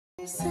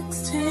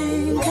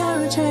16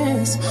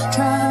 carriages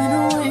driving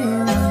away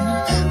when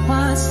I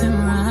watch them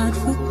ride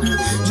with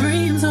my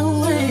dreams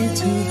away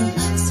to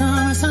the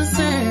summer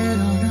sunset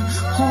on a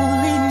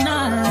holy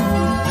night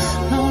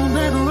on a long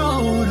black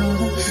road on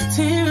the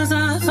tears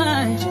I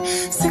fight.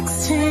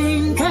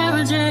 16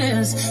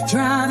 carriages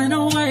driving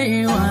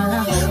away while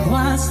I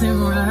watch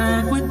them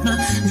ride with my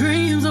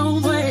dreams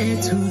away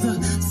to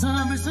the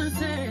summer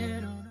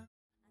sunset on a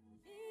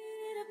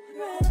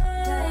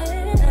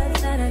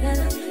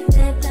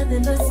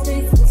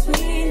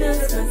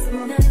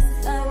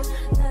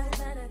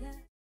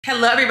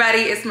Hello everybody,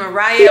 it's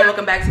Mariah and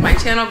welcome back to my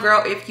channel.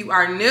 Girl, if you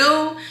are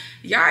new,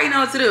 you already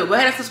know what to do. Go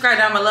ahead and subscribe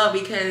down below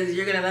because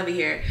you're gonna love it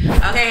here.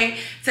 Okay,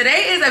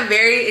 today is a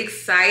very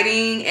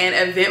exciting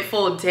and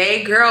eventful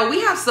day. Girl,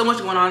 we have so much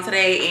going on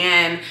today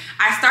and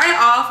I started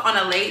off on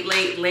a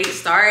late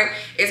start.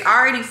 It's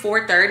already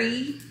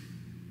 4:30.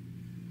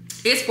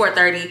 It's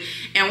 4:30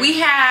 and we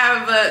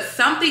have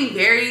something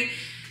very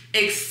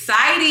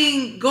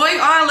exciting going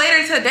on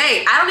later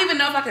today. I don't even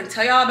know if I can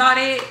tell y'all about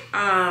it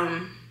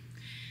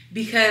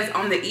because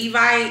on the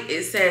Evite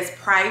it says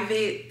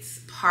private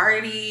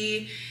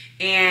party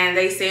and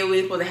they say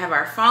we're supposed to have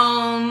our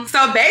phones.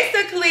 So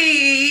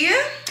basically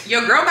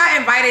your girl got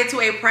invited to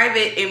a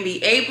private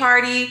NBA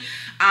party.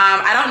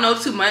 I don't know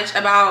too much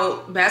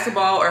about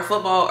basketball or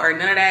football or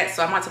none of that,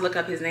 so I'm about to look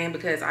up his name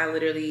because I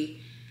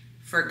literally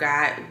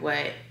forgot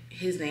what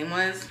his name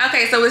was.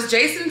 Okay, so it's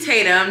Jason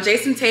Tatum.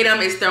 Jason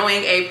Tatum is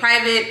throwing a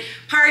private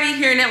party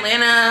here in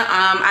Atlanta.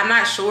 I'm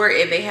not sure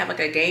if they have like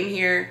a game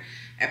here.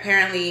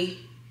 Apparently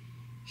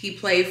he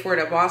played for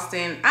the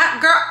Boston. Girl,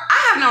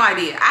 I have no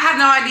idea. I have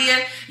no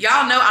idea.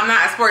 Y'all know I'm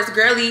not a sports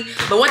girly,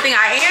 but one thing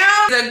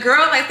I am, the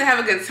girl likes to have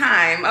a good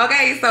time.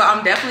 Okay, so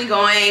I'm definitely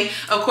going.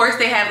 Of course,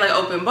 they have like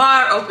open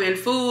bar, open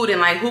food,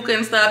 and like hookah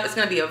and stuff. It's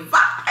gonna be a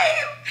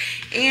vibe.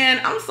 And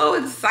I'm so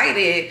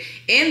excited.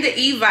 In the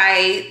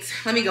Evite,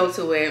 let me go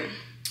to it.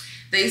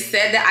 They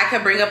said that I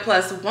could bring a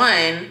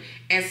 +1.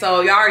 And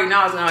so y'all already know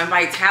I was gonna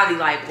invite Tally.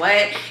 Like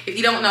what? If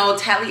you don't know,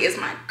 Tally is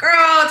my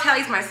girl.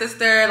 Tally's my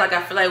sister. Like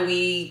I feel like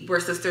we were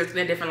sisters in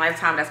a different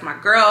lifetime. That's my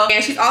girl.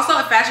 And she's also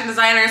a fashion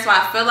designer. So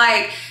I feel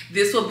like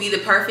this will be the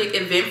perfect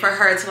event for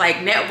her to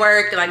like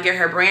network and like get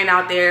her brand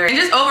out there and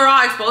just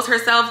overall expose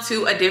herself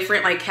to a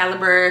different like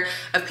caliber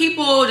of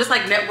people, just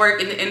like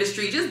network in the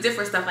industry, just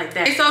different stuff like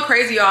that. It's so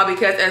crazy, y'all,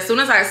 because as soon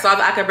as I saw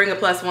that I could bring a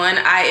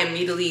 +1, I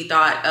immediately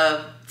thought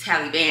of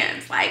Tally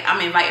bands. Like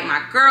I'm inviting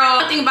my girl.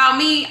 One thing about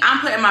me, I'm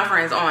putting my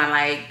friends on,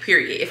 like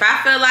period. If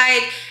I feel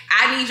like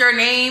I need your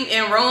name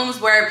in rooms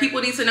where people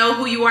need to know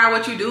who you are,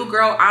 what you do,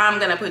 girl, I'm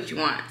gonna put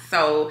you on.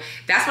 So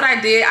that's what I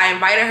did. I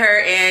invited her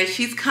and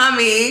she's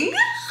coming.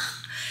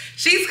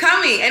 She's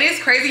coming. And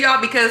it's crazy,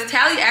 y'all, because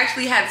Tally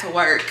actually had to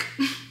work.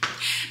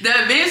 The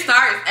event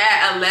starts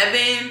at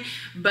 11,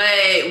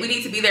 but we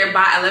need to be there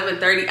by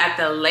 11:30 at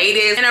the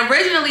latest. And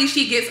originally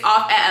she gets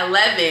off at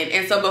 11.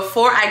 And so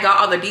before I got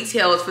all the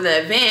details for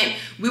the event,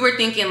 we were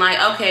thinking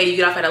like, okay, you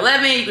get off at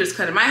 11, you can just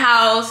come to my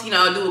house, you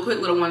know, do a quick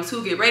little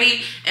 1-2, get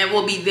ready, and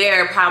we'll be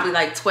there probably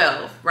like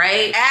 12,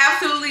 right?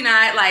 Absolutely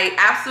not, like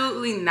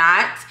absolutely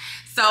not.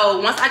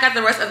 So once I got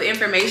the rest of the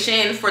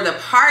information for the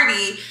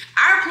party,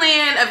 our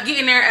plan of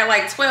getting there at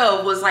like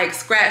 12 was like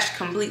scratched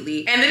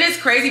completely. And then it's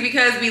crazy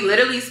because we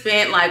literally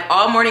spent like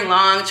all morning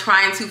long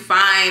trying to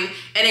find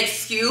an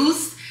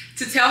excuse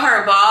to tell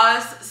her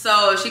boss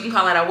so she can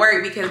call out at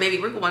work because baby,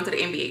 we're going to the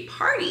NBA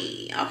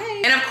party,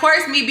 okay? And of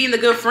course, me being the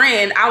good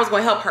friend, I was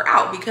gonna help her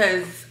out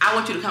because I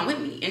want you to come with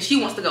me and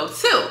she wants to go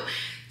too.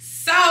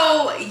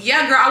 So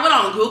yeah, girl, I went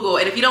on Google,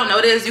 and if you don't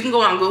know this, you can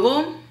go on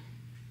Google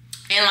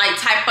and like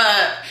type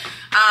up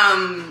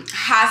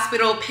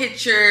hospital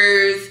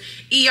pictures,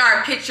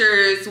 ER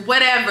pictures,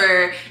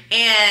 whatever,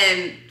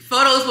 and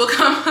photos will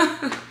come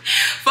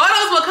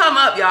photos will come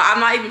up, y'all. I'm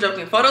not even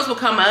joking. Photos will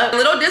come up. A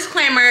little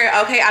disclaimer,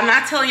 okay, I'm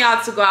not telling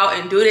y'all to go out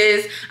and do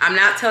this. I'm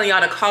not telling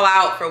y'all to call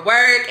out for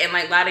work and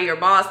like lie to your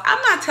boss. I'm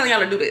not telling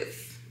y'all to do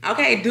this,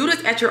 okay? Do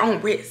this at your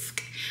own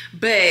risk.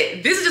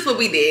 But this is just what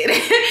we did.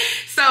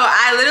 So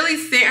I literally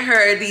sent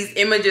her these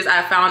images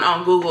I found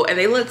on Google and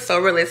they look so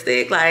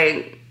realistic.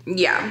 Like,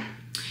 yeah.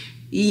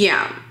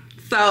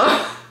 So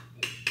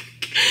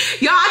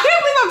y'all, I can't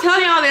believe I'm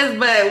telling y'all this,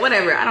 but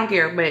whatever, I don't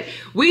care. But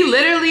we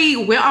literally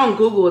went on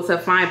Google to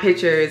find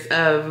pictures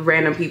of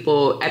random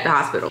people at the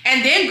hospital.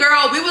 And then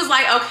girl, we was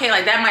like, okay,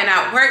 like that might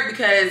not work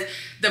because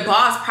the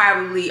boss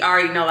probably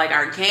already know like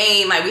our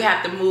game. Like we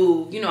have to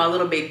move, you know, a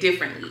little bit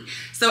differently.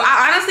 So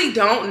I honestly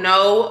don't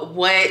know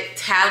what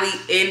Tally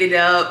ended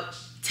up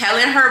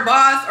telling her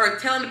boss or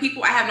telling the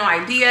people. I have no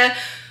idea.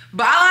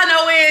 But all I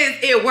know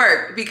is it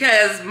worked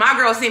because my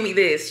girl sent me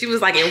this. She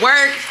was like, it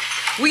worked.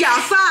 We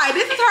outside.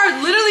 This is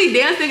her literally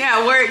dancing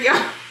at work,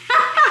 y'all.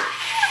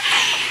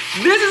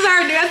 This is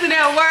her dancing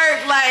at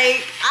work.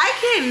 Like, I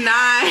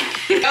cannot.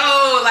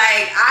 Oh,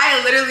 like,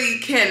 I literally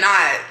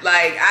cannot.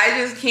 Like, I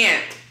just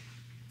can't.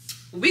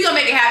 We gonna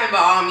make it happen by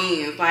all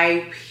means.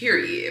 Like,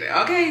 period.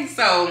 Okay,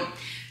 so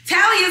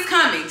Tally is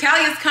coming.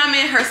 Tally is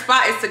coming. Her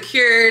spot is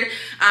secured.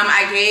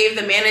 I gave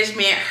the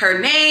management her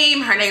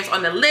name. Her name's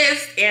on the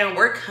list, and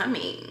we're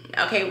coming.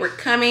 Okay, we're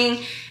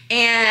coming,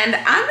 and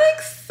I'm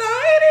excited.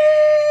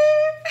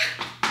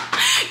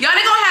 Y'all,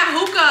 they gonna have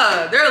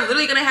hookah. They're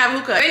literally gonna have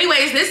hookah.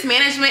 Anyways, this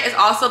management is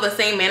also the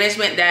same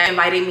management that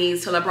invited me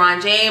to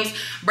LeBron James'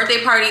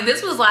 birthday party.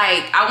 This was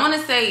like, I wanna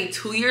say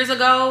 2 years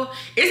ago.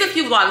 It's a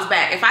few vlogs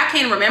back. If I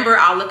can remember,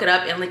 I'll look it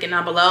up and link it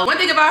down below. One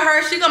thing about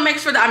her, she gonna make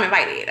sure that I'm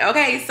invited,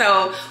 okay?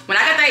 So when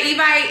I got that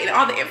invite and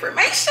all the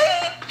information,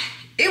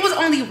 it was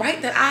only right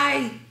that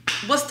I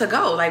was to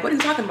go. Like, what are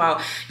you talking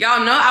about?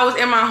 Y'all know I was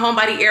in my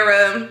homebody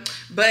era,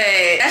 but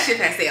that ship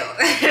has sailed.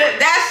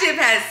 That ship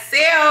has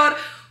sailed.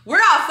 We're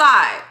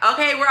outside,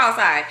 okay? We're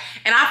outside.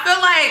 And I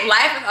feel like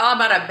life is all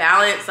about a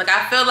balance. Like,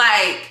 I feel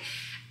like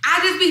I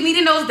just be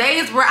needing those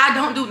days where I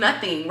don't do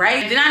nothing,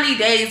 right? Then I need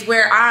days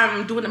where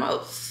I'm doing the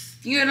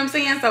most. You know what I'm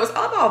saying? So it's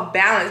all about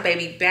balance,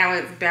 baby.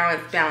 Balance,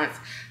 balance, balance.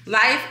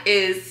 Life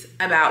is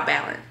about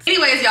balance.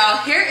 Anyways, y'all,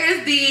 here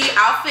is the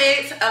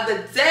outfit of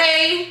the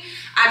day.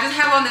 I just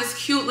have on this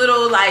cute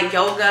little like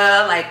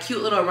yoga, like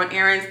cute little run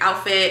errands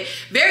outfit.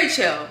 Very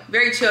chill,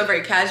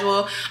 very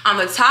casual. On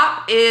the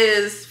top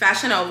is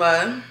Fashion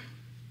Nova,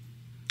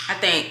 I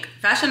think.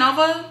 Fashion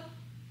Nova?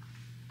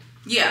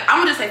 Yeah,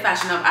 I'm gonna just say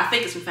Fashion Nova. I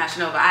think it's from Fashion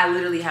Nova. I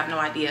literally have no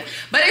idea.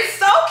 But it's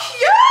so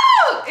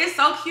cute! It's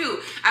so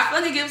cute. I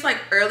feel like it gives like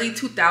early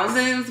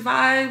 2000s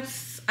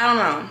vibes. I don't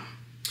know.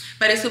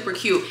 But it's super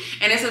cute.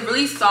 And it's a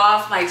really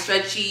soft, like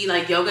stretchy,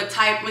 like yoga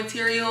type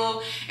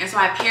material. And so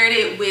I paired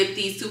it with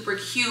these super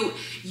cute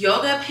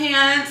yoga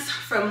pants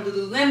from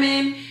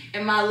Lululemon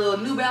and my little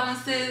New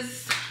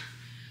Balances.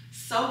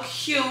 So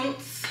cute.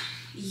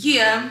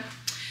 Yeah.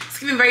 It's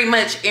giving very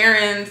much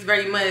errands,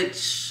 very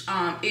much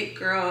it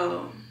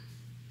girl.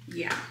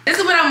 Yeah. This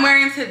is what I'm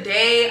wearing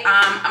today.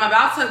 I'm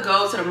about to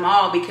go to the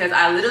mall because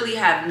I literally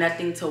have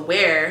nothing to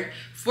wear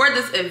for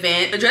this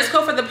event. The dress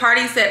code for the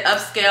party said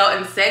upscale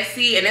and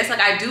sexy, and it's like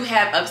I do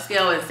have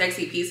upscale and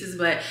sexy pieces,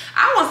 but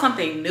I want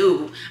something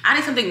new. I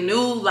need something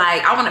new.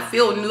 Like, I want to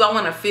feel new. I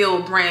want to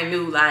feel brand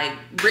new. Like,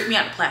 rip me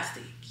out of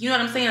plastic. You know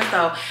what I'm saying?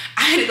 So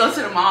I had to go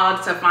to the mall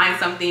to find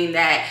something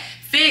that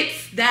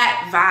fits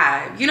that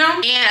vibe, you know?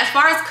 And as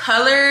far as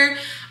color,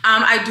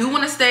 I do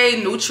want to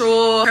stay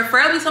neutral,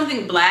 preferably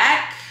something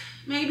black,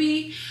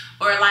 maybe,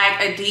 or like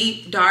a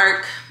deep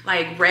dark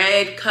like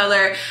red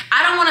color.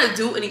 I don't want to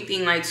do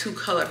anything like too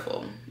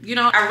colorful, you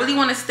know? I really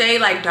want to stay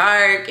like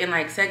dark and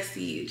like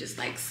sexy, just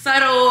like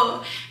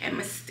subtle and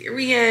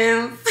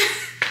mysterious.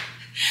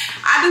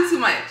 I do too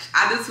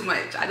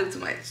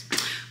much.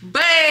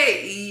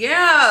 But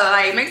yeah,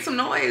 like make some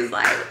noise.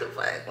 Like, what the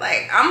fuck?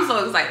 Like, I'm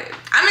so excited.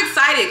 I'm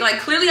excited. Like,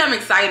 clearly I'm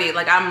excited.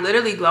 Like, I'm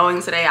literally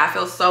glowing today. I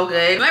feel so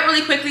good. But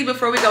really quickly,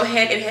 before we go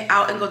ahead and head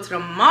out and go to the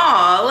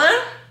mall,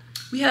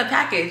 we have a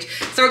package.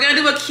 So we're gonna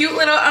do a cute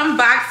little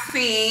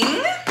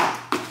unboxing.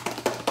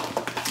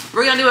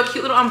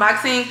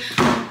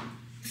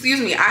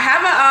 Excuse me. I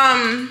have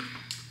a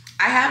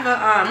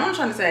what I'm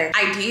trying to say,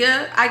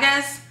 idea, I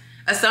guess.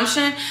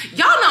 Assumption.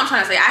 Y'all know what I'm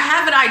trying to say. I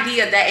have an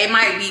idea that it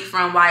might be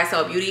from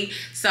YSL Beauty.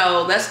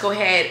 So let's go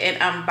ahead and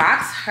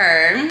unbox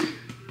her.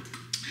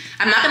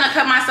 I'm not gonna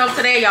cut myself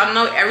today. Y'all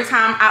know every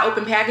time I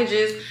open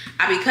packages,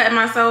 I be cutting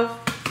myself.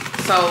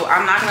 So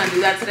I'm not gonna do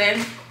that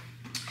today.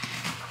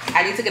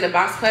 I need to get a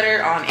box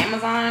cutter on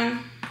Amazon.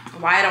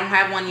 Why I don't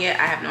have one yet,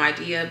 I have no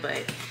idea,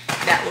 but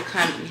that will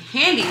come in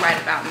handy right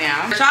about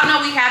now. But y'all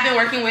know we have been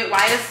working with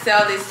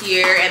YSL this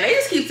year, and they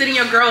just keep sending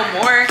your girl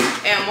more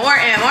and more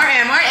and more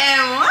and more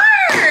and more.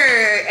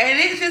 And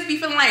it just be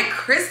feeling like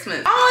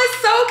Christmas. Oh,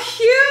 it's so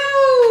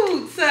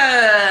cute.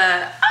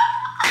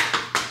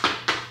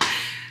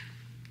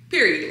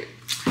 Period.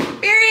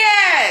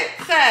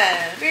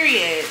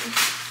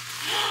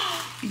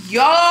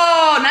 Yo,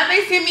 now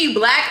they sent me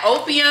black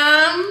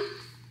opium.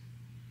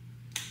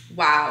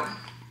 Wow.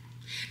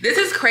 This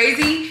is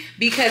crazy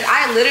because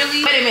I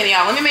literally, wait a minute,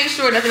 y'all. Let me make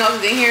sure nothing else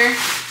is in here.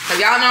 Cause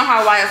y'all know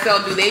how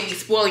YSL do. They be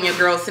spoiling your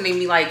girl, sending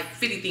me like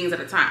 50 things at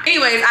a time.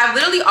 Anyways, I've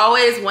literally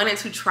always wanted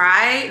to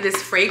try this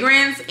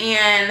fragrance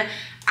and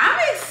I'm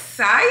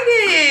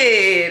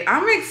excited.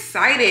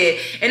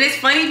 And it's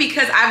funny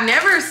because I've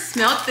never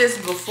smelled this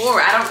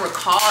before. I don't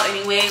recall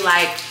anyway.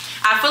 Like,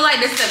 I feel like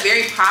this is a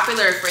very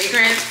popular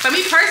fragrance. For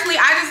me personally,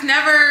 I just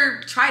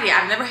never tried it.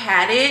 I've never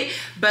had it,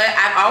 but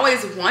I've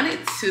always wanted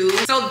to.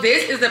 So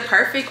this is the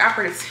perfect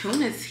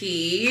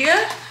opportunity.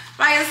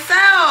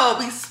 YSL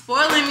be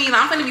spoiling me.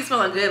 I'm gonna be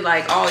smelling good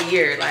like all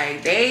year.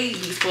 Like, they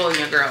be spoiling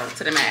your girl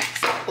to the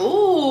max.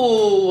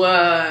 Ooh,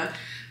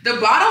 the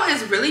bottle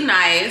is really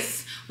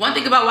nice. One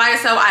thing about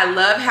YSL, I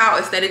love how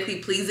aesthetically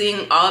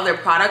pleasing all of their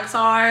products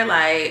are.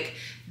 Like,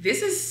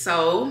 this is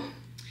so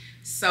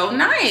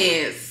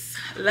nice.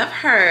 Love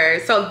her.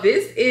 So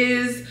this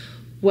is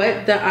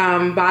what the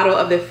bottle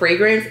of the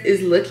fragrance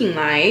is looking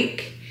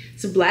like.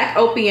 It's black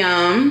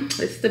opium.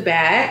 It's the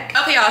back.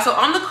 Okay, y'all, so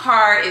on the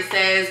card it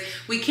says,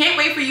 we can't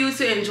wait for you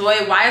to enjoy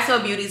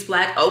YSL Beauty's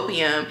Black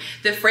Opium,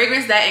 the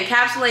fragrance that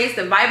encapsulates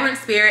the vibrant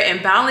spirit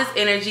and boundless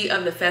energy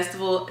of the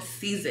festival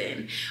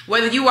season.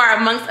 Whether you are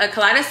amongst a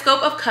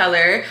kaleidoscope of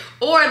color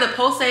or the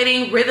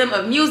pulsating rhythm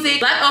of music,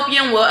 Black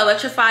Opium will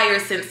electrify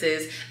your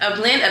senses. A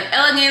blend of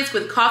elegance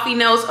with coffee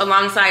notes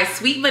alongside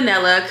sweet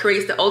vanilla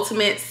creates the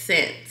ultimate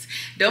scent.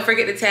 Don't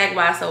forget to tag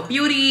YSL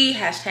Beauty,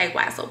 hashtag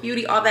YSL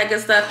Beauty, all that good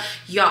stuff.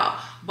 Y'all,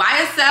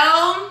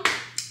 YSL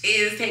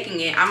is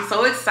taking it. I'm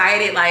so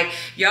excited. Like,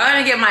 y'all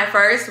gonna get my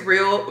first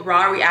real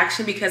raw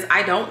reaction because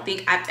I don't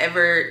think I've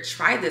ever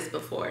tried this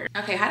before.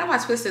 Okay, how do I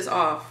twist this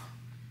off?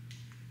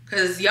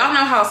 Because y'all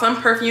know how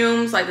some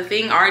perfumes, like the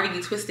thing already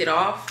be twisted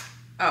off.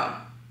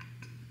 Oh,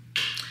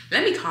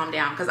 let me calm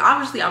down because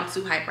obviously I'm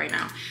too hyped right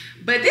now.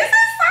 But this is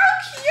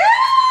so cute.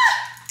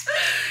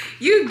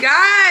 You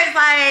guys,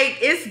 like,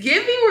 it's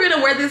giving we're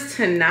gonna wear this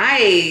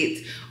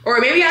tonight. Or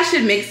maybe I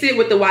should mix it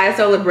with the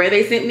YSL Libre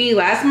they sent me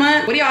last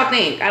month. What do y'all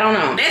think? I don't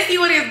know. Let's see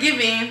what it's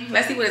giving.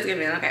 Let's see what it's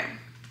giving, okay.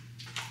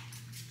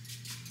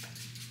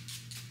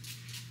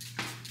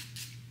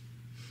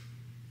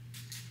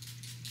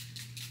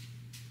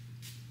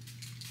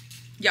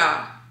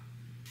 Y'all.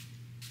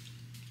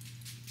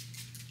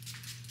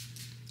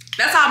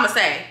 That's all I'm gonna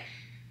say.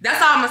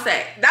 That's all I'm gonna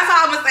say. That's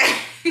all I'm gonna say.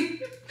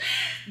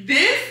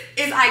 This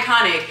is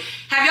iconic.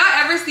 Have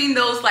y'all ever seen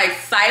those like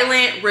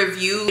silent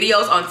review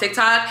videos on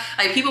TikTok?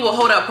 Like people will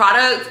hold up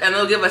products and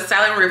they'll give a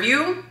silent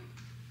review.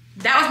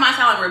 That was my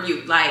silent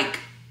review. Like,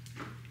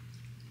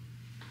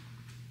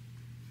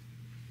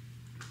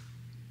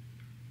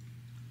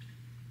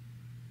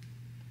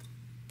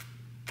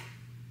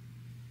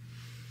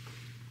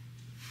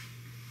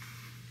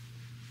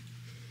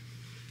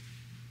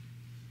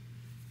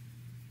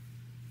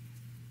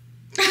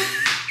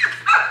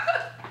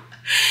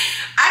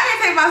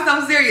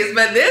 myself serious,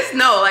 but this,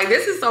 no, like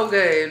this is so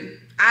good.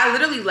 I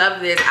literally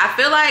love this. I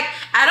feel like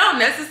I don't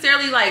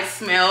necessarily like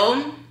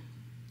smell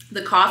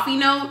the coffee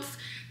notes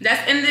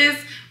that's in this,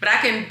 but I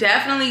can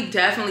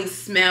definitely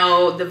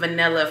smell the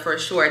vanilla for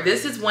sure.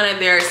 This is one of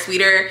their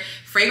sweeter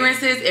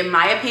fragrances in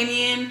my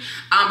opinion,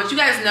 but you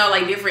guys know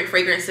like different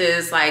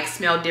fragrances like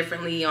smell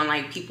differently on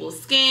like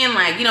people's skin,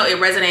 like, you know, it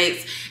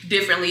resonates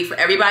differently for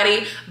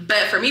everybody.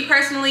 But for me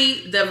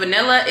personally, the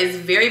vanilla is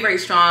very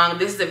strong.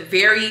 This is a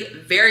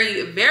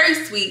very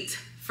sweet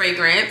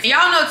fragrance.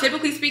 Y'all know,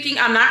 typically speaking,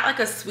 I'm not like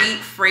a sweet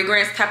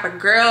fragrance type of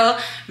girl.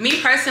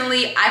 Me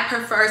personally, I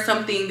prefer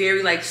something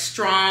very like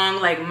strong,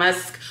 like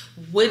musk,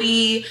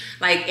 woody,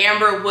 like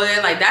amber wood,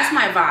 like that's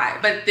my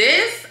vibe. But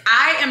this,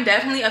 I am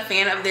definitely a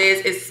fan of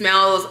this. It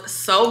smells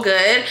so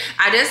good.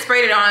 I just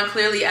sprayed it on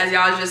clearly as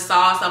y'all just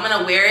saw, so I'm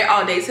gonna wear it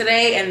all day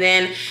today, and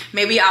then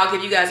maybe I'll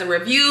give you guys a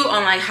review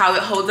on like how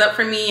it holds up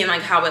for me and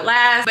like how it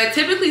lasts. But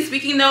typically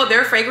speaking though,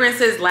 their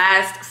fragrances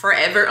last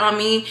forever on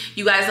me.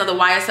 You guys know the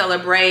YSL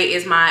Libre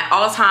is my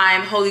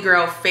all-time holy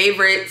grail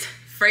favorite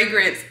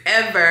fragrance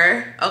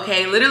ever,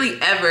 okay, literally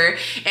ever,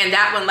 and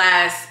that one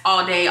lasts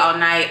all day, all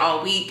night,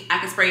 all week. I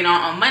can spray it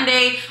on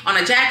Monday on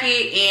a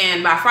jacket,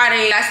 and by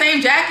Friday that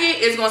same jacket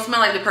is gonna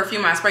smell like the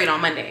perfume I sprayed on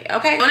Monday,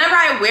 okay? Whenever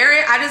I wear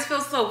it, I just feel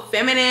so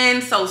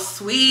feminine, so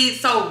sweet,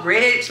 so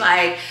rich,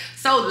 like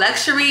so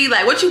luxury.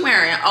 Like, what you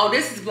wearing? Oh,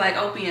 this is Black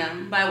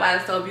Opium by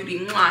YSL Beauty.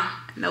 Mwah.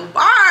 No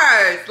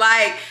bars.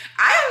 Like,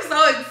 I am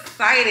so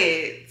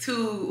excited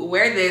to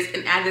wear this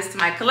and add this to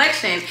my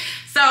collection.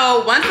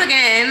 So once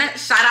again,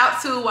 shout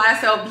out to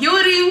YSL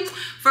Beauty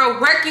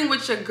for working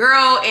with your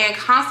girl and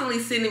constantly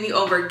sending me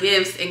over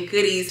gifts and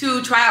goodies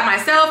to try out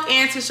myself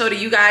and to show to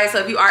you guys. So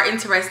if you are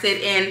interested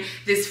in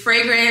this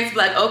fragrance,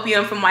 Black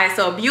Opium from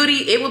YSL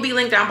Beauty, it will be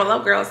linked down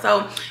below, girl.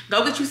 So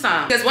go get you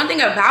some. Because one thing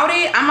about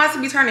it, I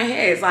must be turning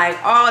heads like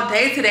all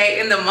day today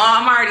in the mall.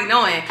 I'm already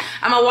knowing.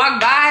 I'm gonna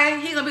walk by,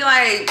 he's gonna be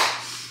like,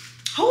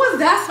 who is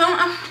that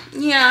smelling?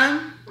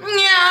 Yeah,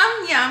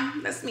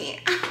 that's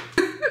me.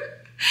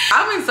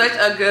 I'm in such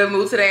a good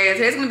mood today.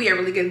 Today's gonna be a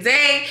really good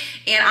day,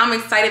 and I'm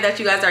excited that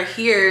you guys are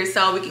here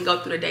so we can go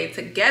through the day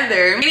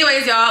together.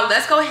 Anyways, y'all,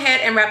 let's go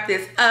ahead and wrap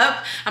this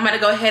up. I'm gonna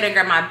go ahead and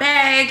grab my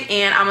bag,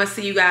 and I'm gonna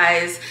see you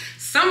guys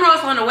somewhere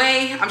else on the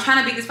way. I'm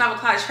trying to beat this 5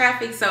 o'clock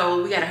traffic,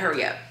 so we gotta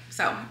hurry up.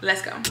 So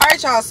let's go. All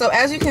right, y'all, so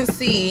as you can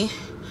see,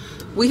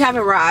 we have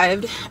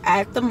arrived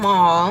at the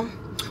mall.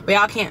 Well,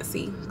 y'all can't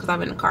see because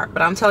I'm in the car,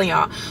 but I'm telling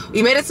y'all,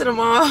 we made it to the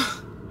mall.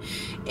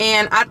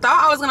 And I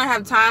thought I was gonna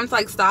have time to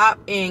like stop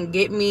and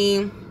get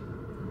me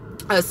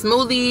a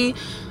smoothie,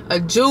 a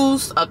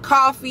juice, a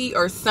coffee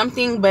or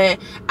something, but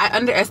I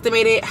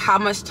underestimated how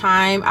much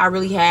time I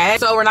really had,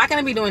 so we're not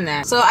gonna be doing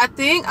that. So I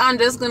think I'm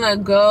just gonna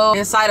go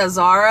inside of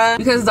Zara,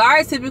 because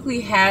Zara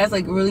typically has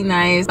like really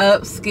nice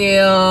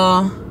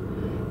upscale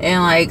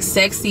and like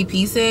sexy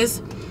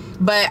pieces,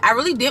 but I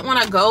really didn't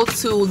want to go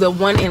to the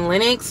one in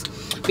Lenox,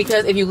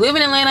 because if you live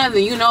in Atlanta,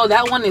 then you know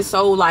that one is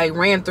so like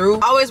ran through,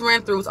 always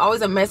ran through. It's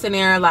always a mess in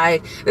there.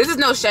 Like, this is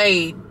no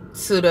shade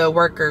to the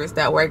workers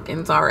that work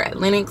in Zara at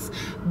Lenox,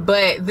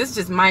 but this is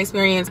just my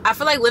experience. I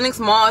feel like Lenox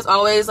Mall is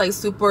always like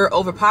super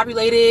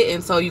overpopulated,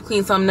 and so you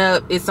clean something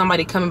up, it's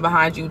somebody coming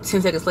behind you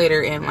 10 seconds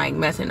later and like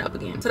messing it up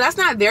again. So that's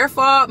not their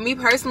fault. Me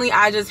personally,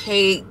 I just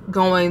hate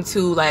going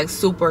to like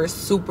super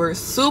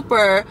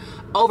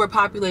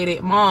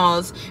overpopulated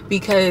malls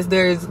because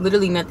there's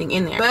literally nothing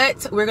in there.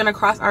 But we're gonna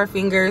cross our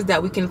fingers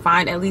that we can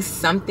find at least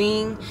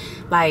something.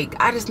 Like,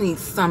 I just need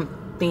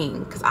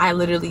something because I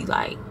literally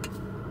like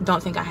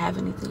don't think I have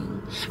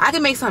anything. I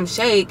can make something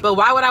shake, but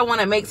why would I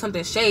want to make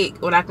something shake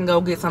when I can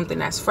go get something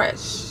that's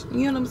fresh?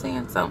 You know what I'm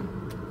saying? So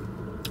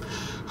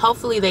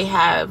hopefully they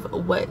have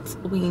what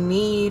we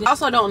need. I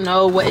also don't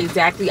know what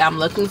exactly I'm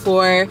looking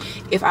for,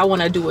 if I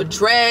want to do a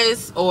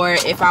dress or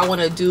if I want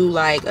to do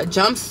like a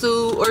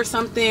jumpsuit or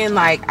something.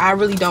 Like, I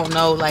really don't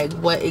know like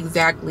what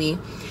exactly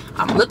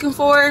I'm looking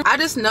for. I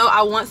just know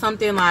I want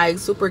something like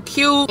super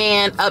cute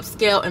and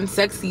upscale and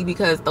sexy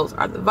because those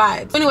are the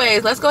vibes.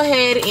 Anyways, let's go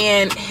ahead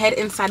and head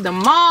inside the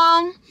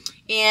mall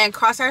and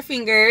cross our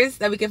fingers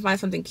that we can find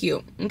something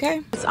cute.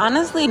 Okay, it's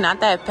honestly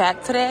not that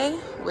packed today,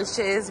 which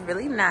is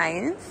really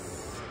nice.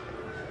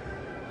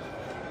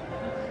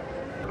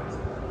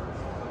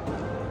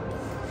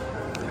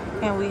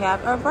 And we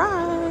have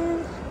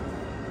arrived.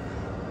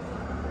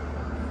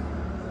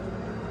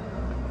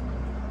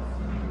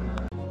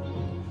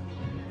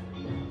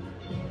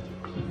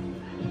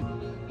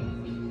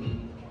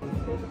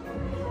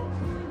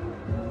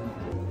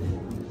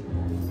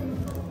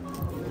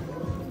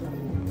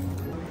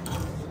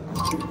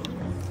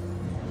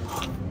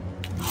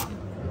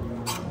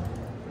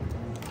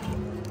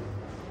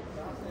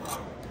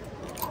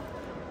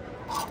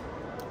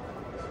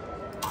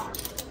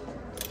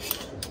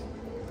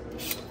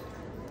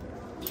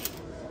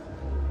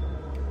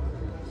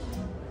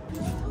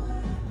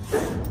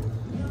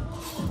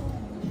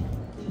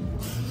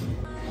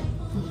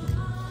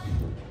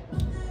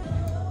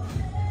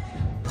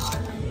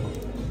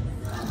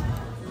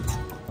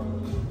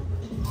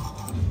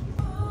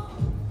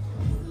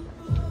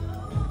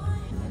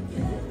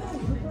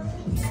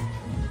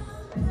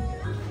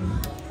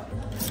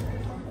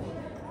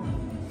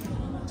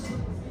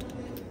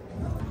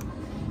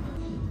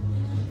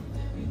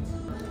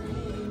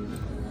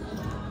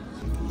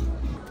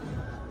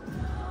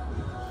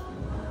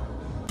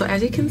 So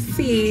as you can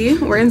see,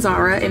 we're in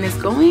Zara and it's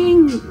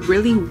going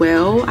really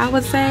well, I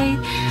would say.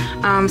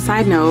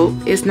 Side note,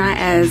 it's not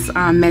as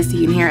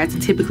messy in here as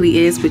it typically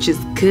is, which is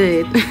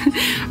good.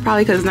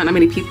 Probably because there's not that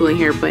many people in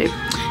here, but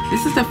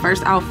this is the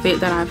first outfit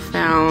that I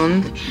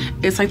found.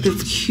 It's like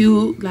this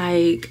cute,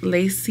 like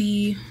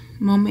lacy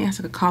moment. It has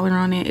like a collar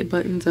on it. It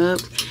buttons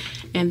up.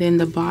 And then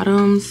the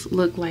bottoms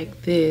look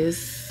like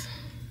this,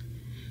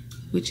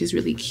 which is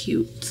really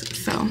cute.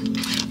 So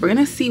we're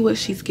gonna see what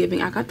she's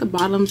giving. I got the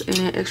bottoms in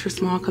an extra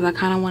small because I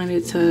kind of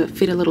wanted it to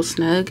fit a little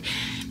snug.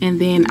 And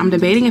then I'm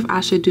debating if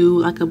I should do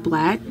like a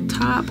black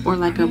top or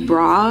like a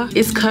bra.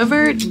 It's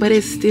covered, but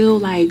it's still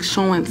like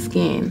showing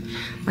skin.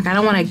 Like, I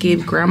don't want to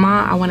give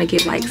grandma, I want to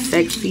give like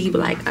sexy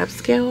but like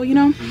upscale, you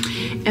know.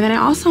 And then I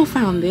also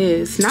found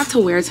this, not to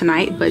wear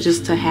tonight but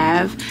just to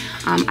have.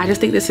 I just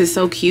think this is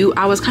so cute.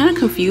 I was kind of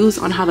confused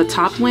on how the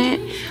top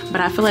went,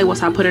 but I feel like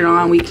once I put it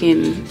on we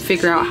can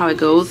figure out how it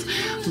goes.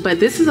 But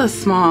this is a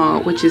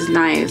small, which is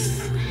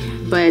nice,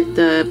 but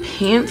the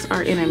pants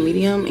are in a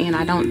medium and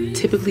I don't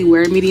typically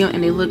wear medium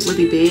and they look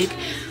really big.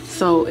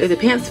 So if the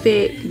pants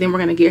fit, then we're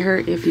gonna get her.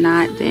 If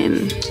not,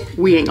 then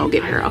we ain't gonna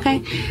get her,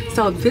 okay?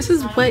 So this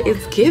is what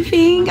it's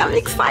giving. I'm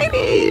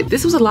excited.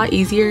 This was a lot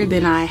easier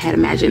than I had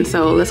imagined.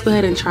 So let's go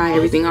ahead and try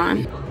everything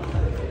on.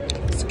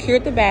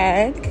 Secured the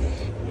bag,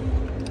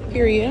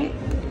 period.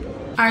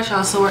 All right,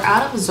 y'all, so we're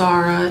out of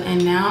Zara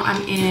and now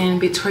I'm in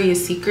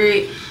Victoria's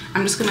Secret.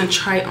 I'm just gonna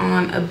try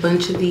on a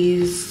bunch of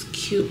these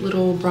cute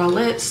little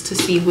bralettes to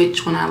see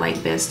which one I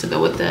like best to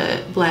go with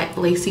the black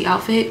lacy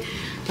outfit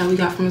that we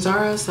got from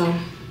Zara. So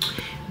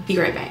be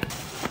right back.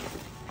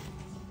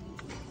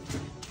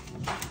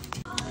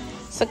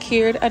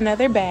 Secured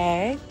another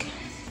bag.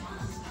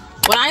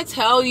 When I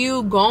tell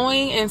you,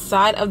 going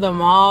inside of the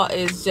mall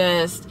is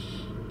just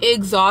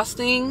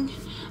exhausting.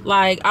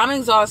 Like, I'm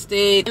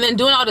exhausted, and then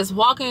doing all this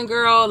walking,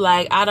 girl,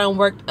 like, I done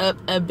worked up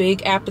a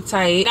big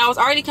appetite. And I was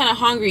already kind of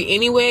hungry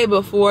anyway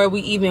before we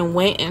even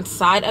went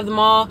inside of the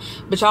mall,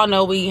 but y'all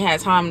know we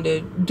had time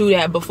to do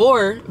that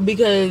before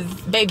because,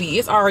 baby,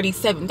 it's already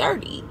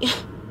 7:30.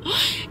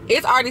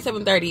 It's already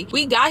 7:30.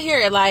 We got here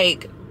at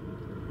like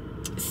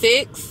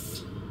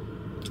 6,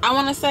 I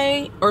want to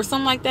say, or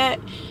something like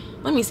that.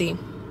 Let me see,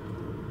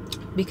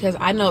 because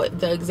I know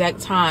the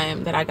exact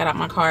time that I got out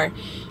my car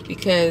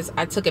because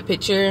I took a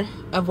picture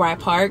of where I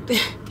parked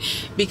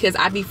because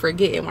I be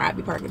forgetting where I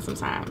be parking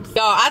sometimes.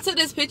 Y'all, I took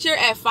this picture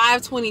at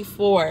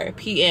 5:24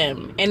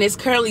 p.m. and it's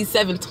currently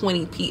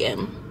 7:20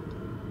 p.m.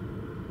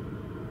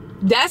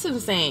 That's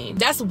insane.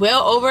 That's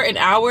well over an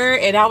hour,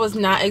 and I was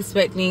not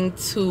expecting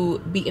to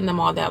be in the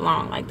mall that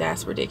long. Like,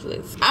 that's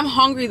ridiculous. I'm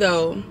hungry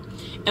though,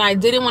 and I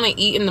didn't want to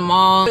eat in the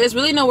mall. There's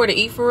really nowhere to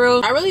eat for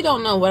real. I really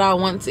don't know what I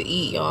want to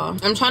eat, y'all.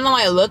 I'm trying to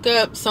like look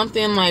up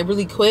something like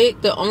really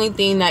quick. The only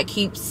thing that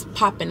keeps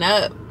popping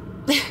up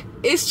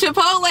is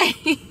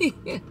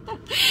Chipotle.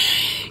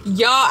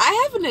 Y'all,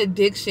 I have an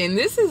addiction.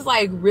 This is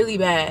like really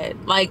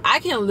bad. Like, I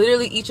can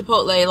literally eat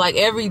Chipotle like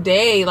every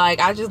day. Like,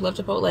 I just love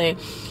Chipotle,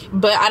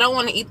 but I don't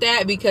want to eat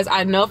that because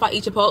I know if I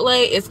eat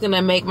Chipotle, it's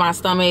gonna make my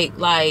stomach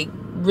like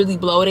really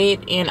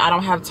bloated, and I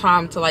don't have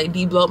time to like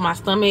de-bloat my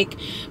stomach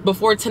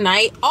before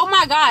tonight. Oh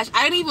my gosh,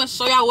 I didn't even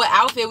show y'all what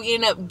outfit we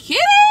ended up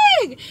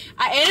getting.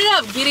 I ended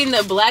up getting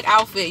the black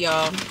outfit,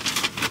 y'all.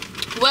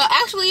 Well,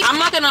 actually, I'm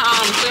not gonna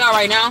show y'all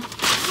right now.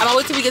 I'm gonna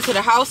wait till we get to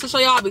the house to show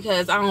y'all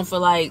because I don't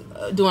feel like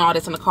doing all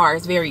this in the car.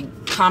 It's very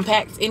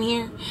compact in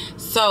here.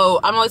 So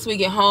I'm gonna wait till we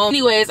get home.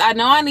 Anyways, I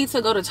know I need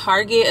to go to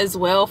Target as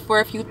well for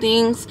a few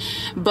things,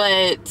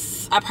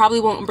 but I probably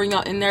won't bring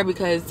y'all in there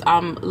because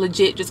I'm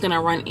legit just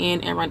gonna run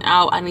in and run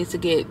out. I need to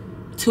get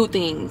 2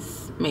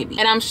 things maybe,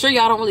 and I'm sure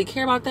y'all don't really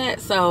care about that,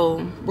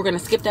 so we're gonna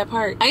skip that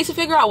part. I need to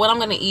figure out what I'm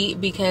gonna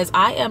eat because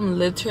I am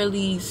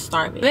literally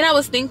starving. Then I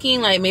was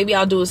thinking like maybe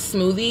I'll do a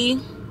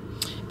smoothie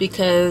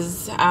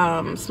because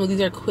smoothies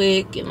are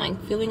quick and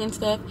like filling and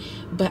stuff,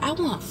 but I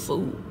want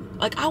food.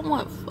 Like, I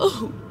want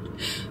food,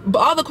 but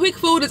all the quick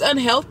food is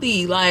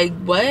unhealthy. Like,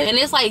 what? And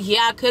it's like,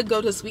 yeah, I could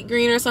go to Sweet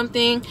Green or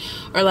something,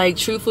 or like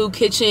True Food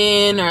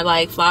Kitchen or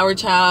like Flower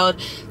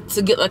Child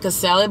to get like a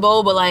salad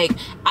bowl, but like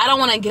I don't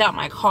want to get out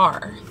my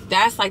car.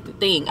 That's like the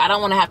thing. I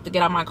don't want to have to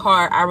get out my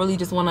car. I really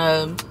just want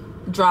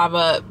to drive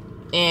up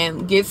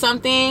and get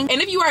something.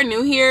 And if you are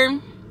new here,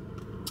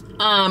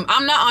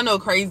 I'm not on no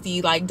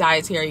crazy like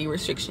dietary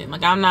restriction.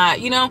 Like, I'm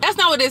not, you know, that's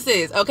not what this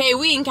is, okay?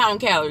 We ain't counting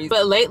calories.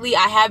 But lately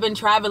I have been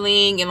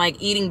traveling and like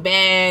eating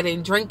bad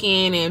and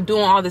drinking and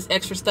doing all this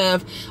extra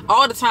stuff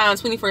all the time,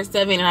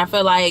 24/7, and I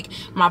feel like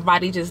my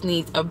body just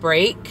needs a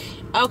break.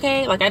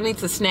 Okay, like I need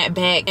to snap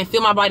back and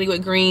fill my body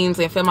with greens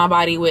and fill my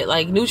body with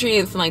like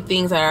nutrients and like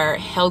things that are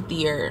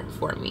healthier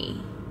for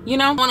me. You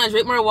know, I want to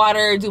drink more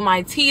water, do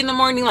my tea in the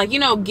morning, like, you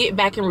know, get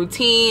back in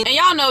routine. And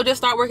y'all know, just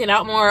start working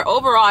out more.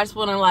 Overall, I just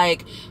want to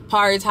like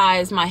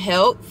prioritize my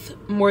health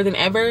more than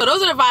ever. So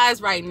those are the vibes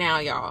right now,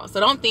 y'all. So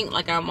don't think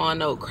like I'm on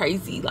no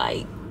crazy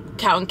like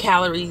counting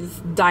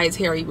calories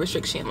dietary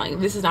restriction. Like,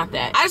 this is not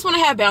that. I just want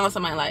to have balance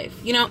in my life,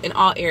 you know, in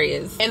all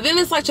areas. And then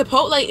it's like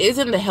Chipotle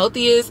isn't the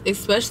healthiest,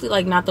 especially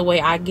like not the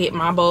way I get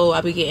my bowl. I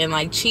be getting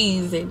like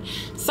cheese and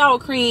sour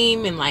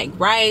cream and like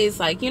rice,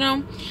 like, you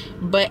know,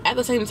 but at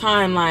the same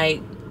time,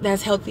 like,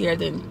 that's healthier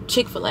than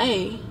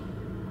Chick-fil-A.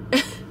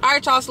 All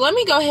right, y'all, so let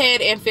me go ahead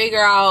and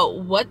figure out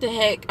what the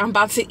heck I'm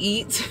about to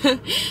eat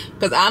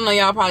because I know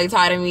y'all probably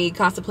tired of me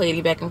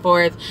contemplating back and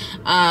forth.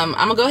 I'm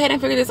gonna go ahead and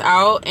figure this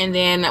out, and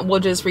then we'll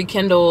just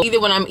rekindle either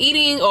when I'm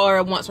eating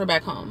or once we're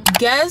back home.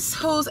 Guess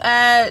who's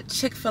at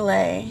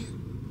Chick-fil-A?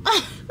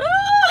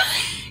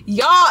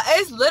 Y'all,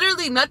 it's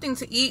literally nothing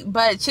to eat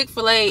but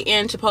Chick-fil-A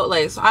and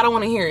Chipotle, so I don't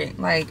want to hear it.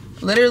 Like,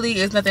 literally,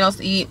 there's nothing else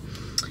to eat,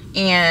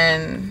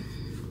 and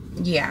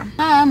yeah.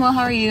 Hi, well,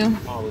 how are you?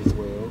 All is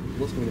well.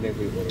 What's going to be the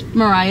name for your order?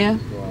 Mariah.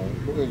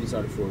 We're going to get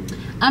started for you.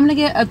 I'm going to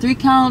get a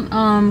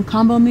 3-count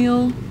combo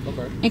meal.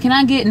 Okay. And can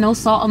I get no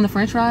salt on the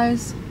french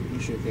fries? You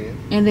sure can.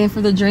 And then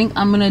for the drink,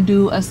 I'm going to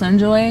do a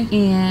Sunjoy.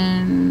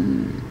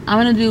 And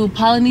I'm going to do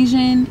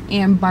Polynesian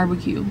and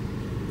barbecue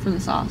for the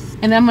sauce.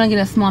 And then I'm going to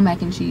get a small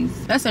mac and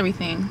cheese. That's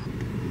everything.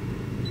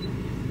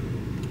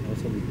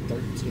 That's going to be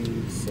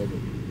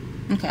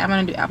 $13.7. Okay, I'm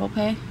going to do Apple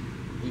Pay.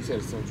 You said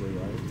it's Sunjoy,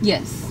 right?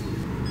 Yes.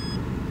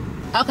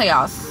 Okay,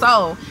 y'all,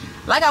 so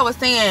like I was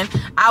saying,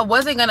 I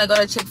wasn't gonna go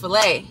to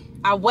Chick-fil-A.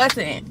 I was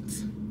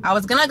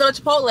gonna go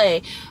to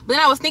Chipotle, but then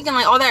I was thinking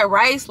like all that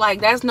rice, like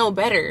that's no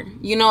better,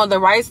 you know. The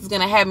rice is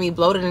gonna have me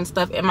bloated and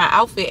stuff in my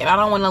outfit, and I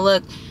don't want to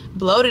look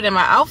bloated in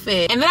my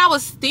outfit. And then I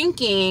was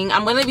thinking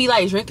I'm gonna be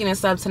like drinking and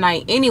stuff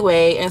tonight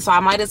anyway, and so I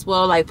might as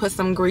well like put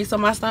some grease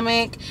on my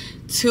stomach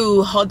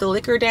to hold the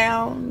liquor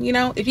down, you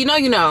know. If you know,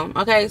 you know.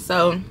 Okay,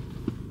 so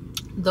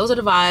those are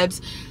the vibes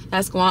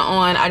that's going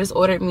on. I just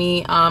ordered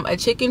me a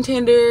chicken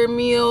tender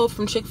meal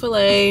from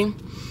Chick-fil-A,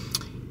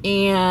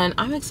 and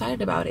I'm excited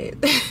about it.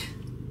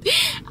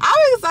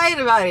 I'm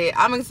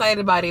excited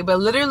about it, but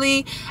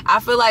literally I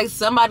feel like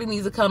somebody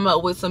needs to come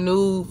up with some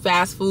new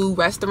fast food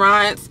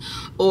restaurants,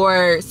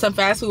 or some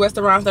fast food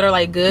restaurants that are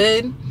like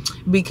good,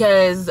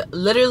 because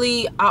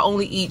literally I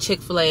only eat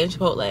Chick-fil-A and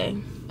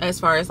Chipotle as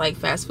far as like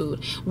fast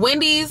food.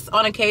 Wendy's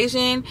on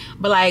occasion,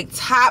 but like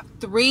top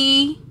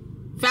 3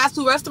 fast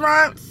food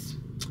restaurants: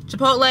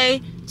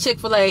 Chipotle,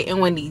 Chick-fil-A, and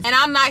Wendy's. And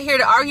I'm not here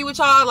to argue with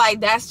y'all. Like,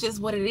 that's just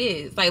what it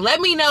is. Like,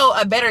 let me know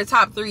a better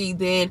top 3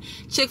 than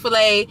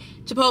Chick-fil-A,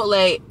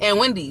 Chipotle, and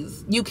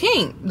Wendy's. You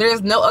can't.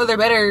 There's no other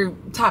better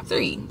top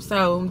 3.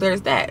 So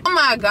there's that. Oh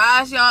my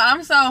gosh, y'all,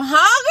 I'm so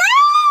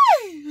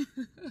hungry.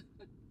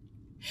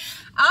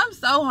 I'm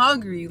so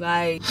hungry.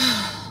 Like,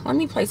 let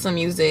me play some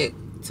music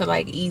to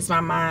like ease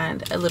my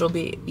mind a little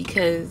bit,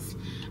 because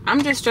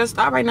I'm just stressed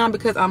out right now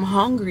because I'm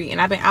hungry and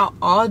I've been out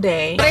all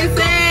day. They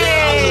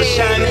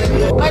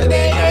say, but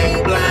they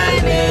ain't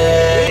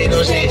blinded.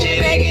 No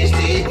stitching, they can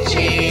stitch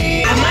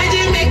it. I might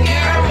just make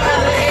her my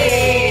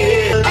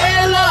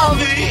hello,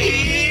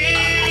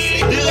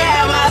 you can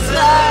have my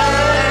son.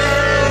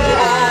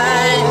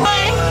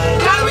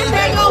 Come and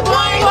take a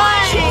boing.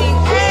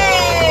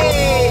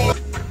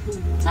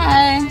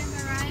 Hi.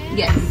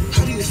 Yes.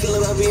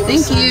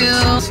 Thank you.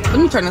 Let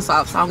me turn this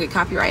off so I don't get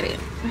copyrighted.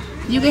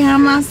 You can have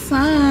my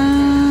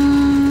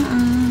son.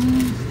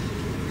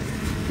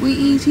 We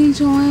eat, he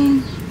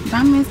join.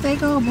 Diamond steak,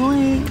 oh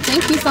boy.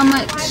 Thank you so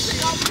much.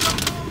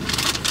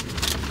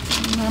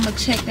 I'm gonna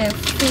check that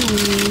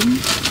food.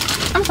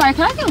 I'm sorry,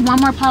 can I get one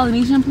more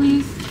Polynesian,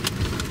 please?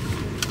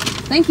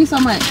 Thank you so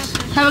much.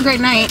 Have a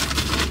great night.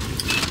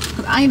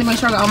 Cause I need to make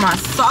sure I got all my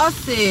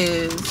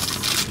sauces.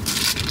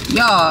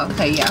 Y'all,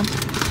 okay, yeah.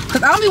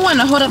 Cause I don't be wanting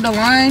to hold up the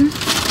line.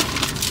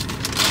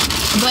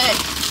 But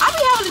I be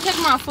having to check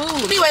my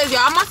food. Anyways,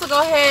 y'all, I'm about to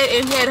go ahead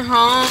and head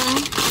home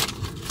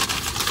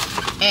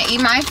and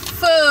eat my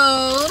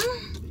food.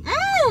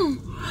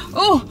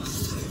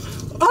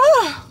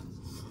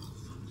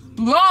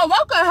 Lord,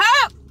 what the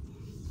heck?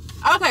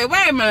 Okay,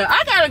 wait a minute.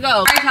 I gotta go.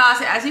 All right, y'all,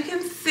 so as you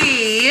can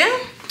see,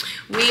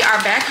 we are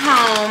back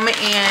home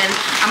and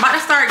I'm about to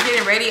start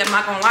getting ready. I'm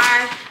not gonna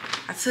lie.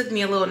 I took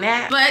me a little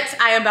nap, but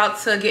I am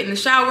about to get in the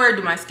shower,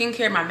 do my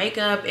skincare, my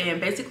makeup,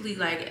 and basically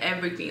like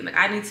everything. Like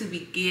I need to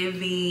be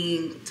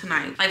giving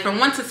tonight. Like from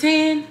 1 to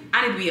 10,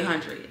 I need to be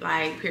 100,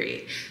 like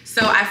period.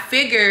 So I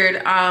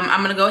figured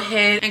I'm gonna go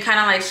ahead and kind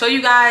of like show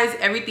you guys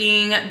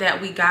everything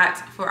that we got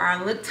for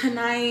our look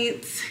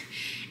tonight.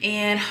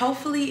 And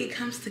hopefully it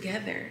comes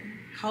together.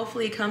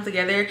 Hopefully it comes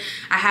together.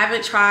 I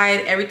haven't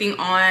tried everything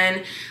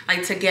on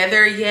like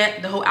together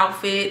yet, the whole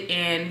outfit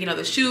and you know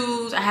the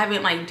shoes. I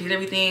haven't like did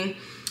everything.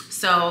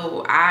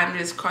 So I'm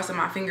just crossing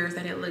my fingers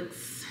that it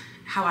looks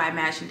how I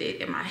imagined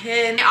it in my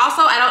head. And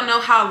also, I don't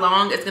know how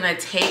long it's gonna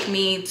take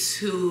me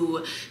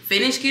to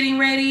finish getting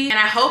ready. And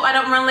I hope I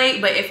don't run late,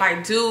 but if I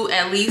do,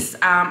 at least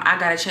I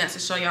got a chance to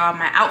show y'all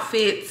my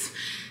outfits.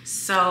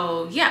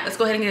 So yeah, let's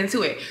go ahead and get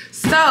into it.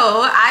 So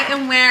I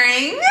am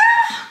wearing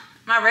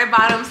my red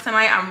bottoms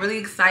tonight. I'm really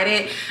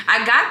excited.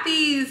 I got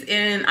these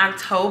in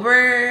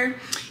October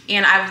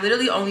and I've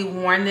literally only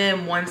worn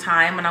them one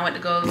time when I went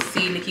to go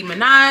see Nicki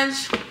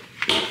Minaj.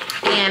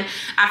 And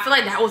I feel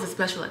like that was a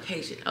special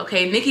occasion,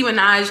 okay? Nicki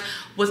Minaj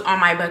was on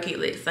my bucket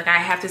list. Like I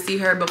have to see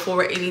her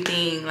before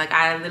anything. Like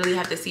I literally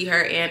have to see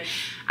her. And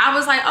I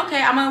was like,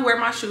 okay, I'm gonna wear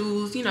my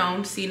shoes, you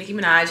know, see Nicki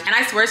Minaj. And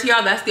I swear to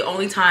y'all, that's the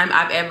only time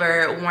I've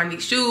ever worn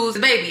these shoes.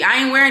 Baby, I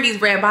ain't wearing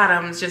these red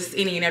bottoms just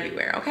any and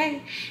everywhere,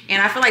 okay?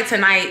 And I feel like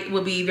tonight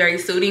will be very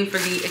suiting for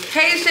the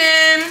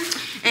occasion.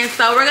 And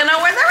so we're gonna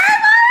wear the red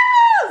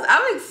bottoms.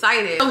 I'm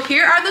excited. So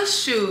here are the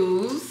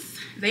shoes.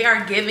 They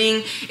are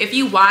giving. If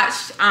you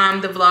watched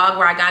the vlog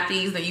where I got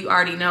these, then you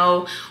already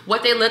know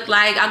what they look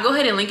like. I'll go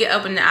ahead and link it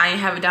up in the eye and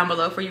have it down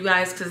below for you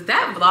guys, because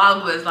that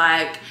vlog was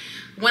like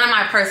one of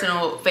my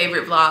personal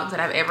favorite vlogs that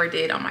I've ever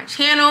did on my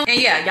channel. And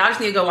yeah, y'all just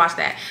need to go watch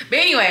that. But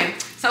anyway,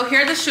 so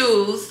here are the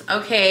shoes,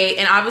 okay?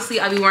 And obviously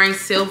I'll be wearing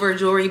silver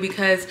jewelry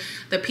because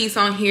the piece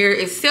on here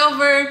is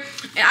silver.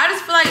 And I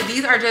just feel like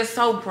these are just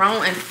so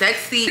grown and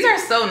sexy. These are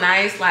so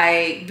nice.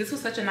 Like this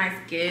was such a nice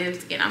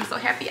gift and I'm so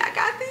happy I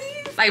got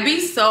these. Like be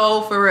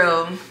so for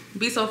real.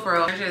 Be so for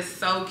real. They're just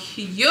so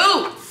cute,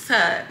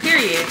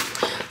 period.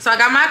 So I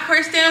got my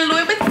Christian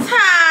Louis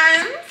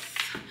Vuittons.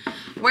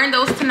 Wearing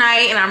those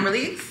tonight and I'm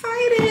really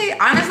excited.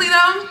 Honestly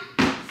though,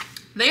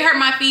 they hurt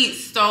my feet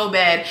so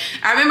bad.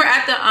 I remember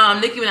at the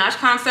Nicki Minaj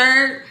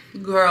concert,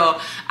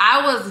 girl,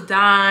 I was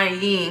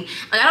dying.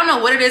 Like I don't know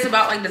what it is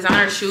about like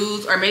designer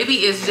shoes, or maybe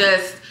it's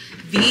just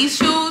these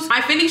shoes. My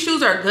Fendi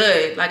shoes are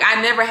good. Like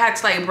I never had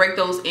to like break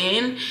those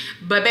in,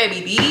 but baby,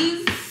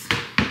 these,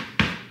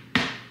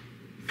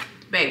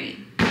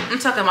 baby, I'm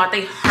talking about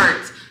they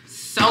hurt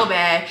so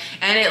bad.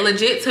 And it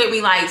legit took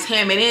me like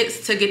 10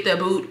 minutes to get the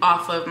boot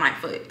off of my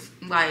foot.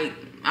 Like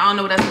I don't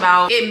know what that's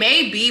about. It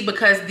may be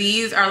because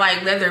these are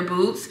like leather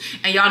boots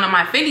and y'all know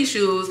my Fendi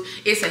shoes,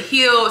 it's a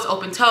heel, it's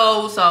open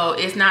toe, so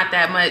it's not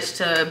that much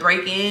to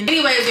break in.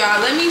 Anyways, y'all,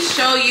 let me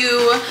show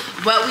you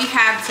what we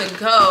have to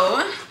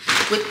go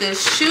with the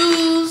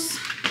shoes.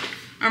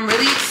 I'm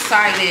really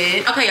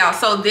excited. Okay, y'all,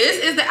 so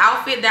this is the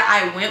outfit that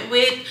I went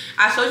with.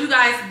 I showed you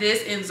guys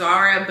this in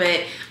Zara,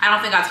 but I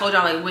don't think I told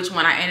y'all like which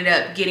one I ended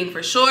up getting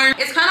for sure.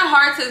 It's kind of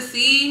hard to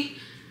see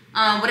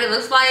what it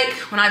looks like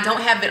when I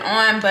don't have it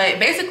on, but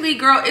basically,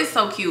 girl, it's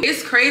so cute.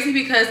 It's crazy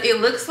because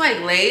it looks like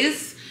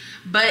lace,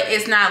 but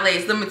it's not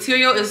lace. The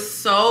material is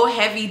so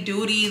heavy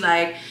duty,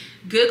 like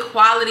good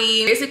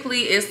quality.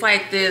 Basically, it's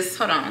like this.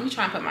 Hold on, let me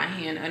try and put my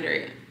hand under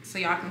it so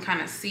y'all can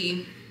kind of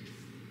see.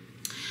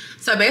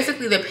 So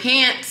basically the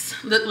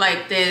pants look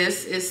like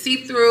this. It's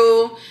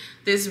see-through,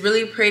 this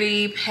really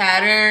pretty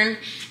pattern,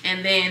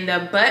 and then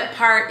the butt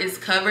part is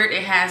covered.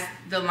 It has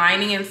the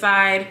lining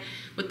inside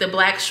with the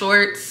black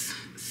shorts.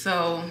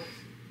 So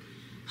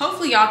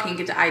hopefully y'all can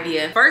get the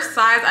idea. First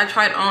size I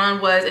tried on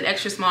was an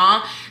extra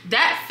small.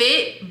 That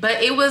fit,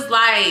 but it was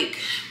like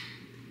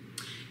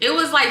it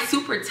was like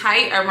super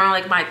tight around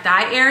like my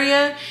thigh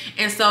area,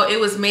 and so it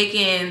was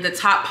making the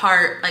top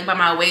part like by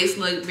my waist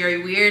look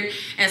very weird,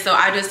 and so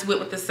I just went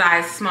with the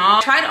size small.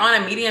 I tried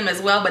on a medium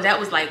as well, but that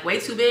was like way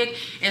too big,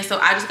 and so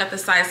I just got the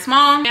size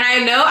small. And I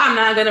know I'm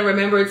not gonna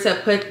remember to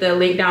put the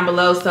link down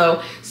below,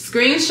 so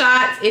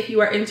screenshots if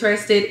you are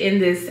interested in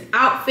this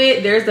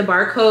outfit. There's the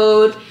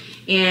barcode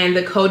and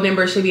the code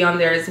number should be on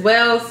there as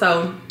well,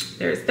 so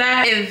there's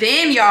that. And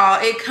then y'all,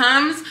 it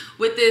comes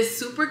with this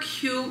super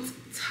cute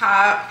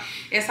top.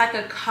 It's like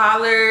a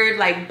collared,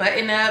 like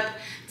button up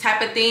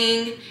type of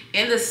thing,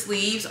 and the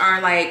sleeves are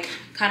like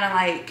kind of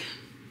like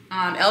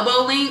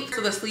elbow length,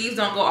 so the sleeves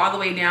don't go all the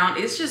way down.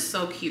 It's just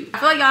so cute. I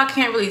feel like y'all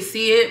can't really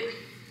see it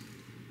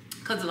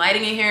because the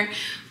lighting in here,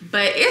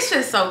 but it's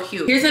just so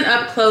cute. Here's an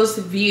up close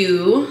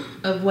view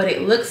of what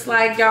it looks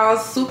like, y'all.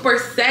 Super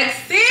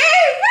sexy.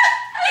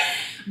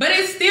 But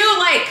it's still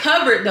like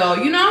covered though,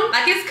 you know?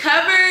 Like it's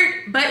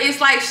covered, but it's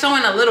like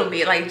showing a little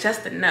bit, like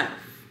just enough.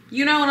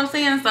 You know what I'm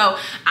saying? So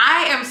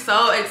I am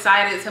so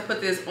excited to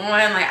put this on.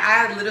 Like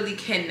I literally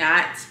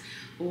cannot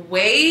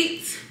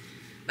wait.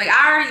 Like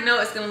I already know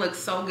it's gonna look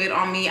so good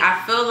on me.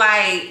 I feel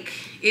like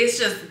it's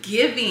just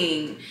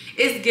giving.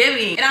 It's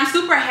giving. And I'm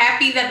super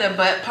happy that the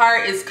butt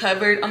part is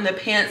covered on the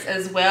pants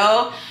as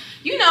well.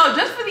 You know,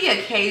 just for the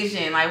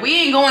occasion. Like we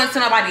ain't going to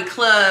nobody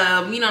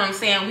club, you know what I'm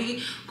saying?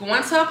 We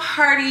going to a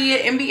party,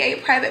 an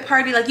NBA private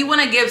party. Like you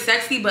want to give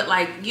sexy, but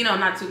like, you know,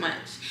 not too much.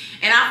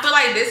 And I feel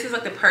like this is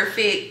like the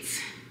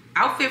perfect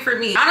outfit for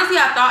me. Honestly,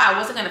 I thought I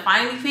wasn't gonna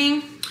find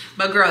anything,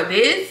 but girl,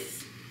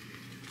 this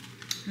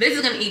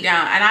is gonna eat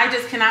down, and I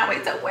just cannot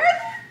wait to wear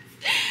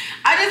this.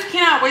 I just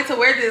cannot wait to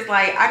wear this.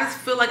 Like I just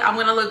feel like I'm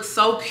gonna look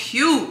so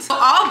cute. So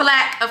all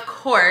black, of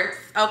course,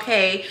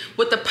 okay,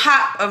 with the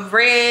pop of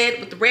red,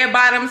 with the red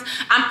bottoms.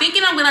 I'm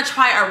thinking I'm gonna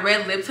try a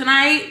red lip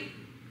tonight.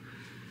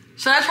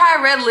 Should I try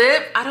a red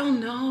lip? I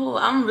don't know.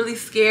 I'm really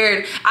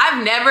scared.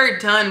 I've never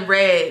done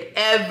red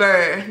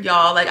ever,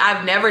 y'all. Like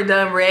I've never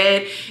done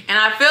red, and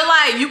I feel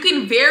like you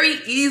can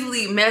very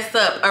easily mess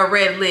up a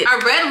red lip.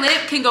 A red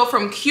lip can go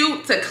from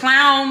cute to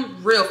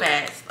clown real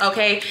fast,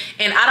 okay?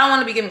 And I don't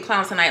want to be getting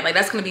clowns tonight. Like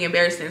that's gonna be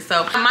embarrassing.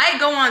 So I might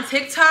go on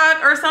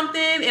TikTok or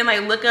something and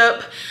like look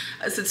up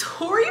a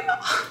tutorial.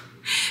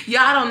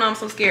 Y'all, I don't know. I'm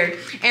so scared.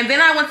 And then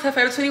I went to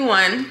Forever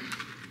 21.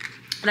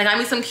 And I got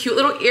me some cute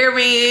little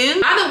earrings.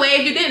 By the way,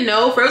 if you didn't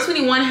know, Forever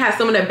 21 has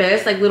some of the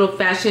best like little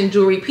fashion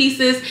jewelry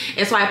pieces.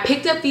 And so I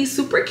picked up these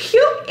super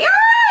cute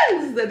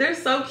earrings. They're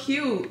so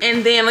cute.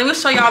 And then let me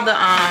show y'all the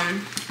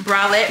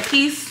bralette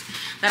piece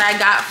that I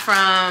got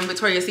from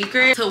Victoria's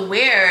Secret to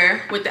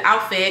wear with the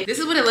outfit. This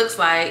is what it looks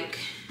like.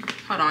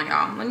 Hold on,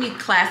 y'all. Let me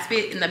clasp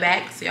it in the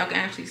back so y'all can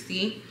actually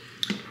see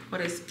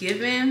what it's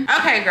given.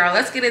 Okay, girl,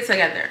 let's get it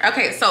together.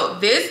 Okay, so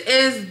this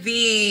is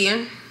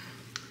the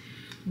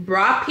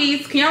bra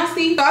piece. Can y'all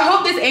see? So I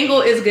hope this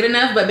angle is good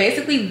enough, but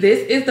basically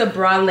this is the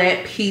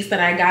bralette piece that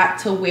I got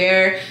to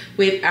wear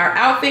with our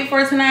outfit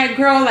for tonight.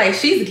 Girl, like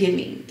she's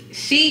giving.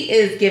 She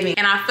is giving.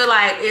 And I feel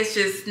like it's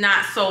just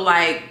not so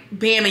like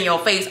bam in your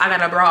face, I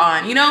got a bra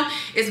on, you know?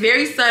 It's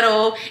very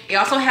subtle. It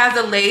also has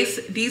the lace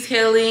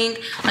detailing,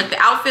 like the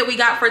outfit we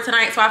got for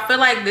tonight. So I feel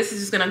like this is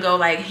just gonna go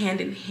like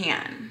hand in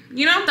hand,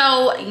 you know?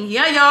 So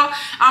yeah, y'all,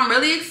 I'm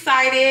really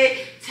excited.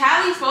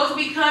 Tally's supposed to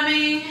be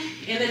coming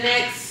in the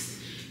next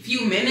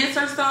few minutes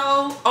or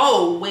so.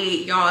 Oh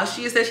wait, y'all,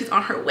 she said she's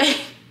on her way.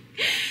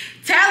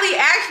 Tally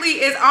actually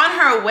is on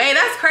her way.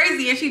 That's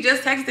crazy, and she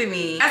just texted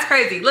me. That's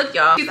crazy. Look,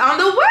 y'all, she's on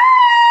the way.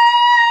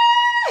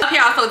 Okay,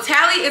 y'all, so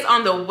Tally is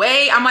on the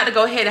way. I'm about to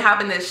go ahead and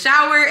hop in the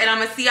shower, and I'm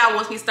gonna see y'all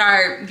once we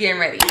start getting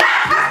ready.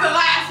 That's the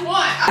last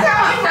one.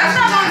 That's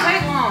not gonna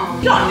take long.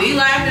 You don't need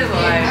lashes,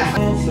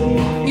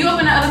 like. You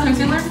open that other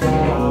concealer?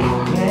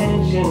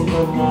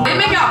 They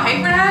make y'all pay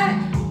for that?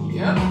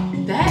 Yep.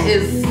 That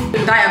is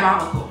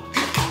diabolical.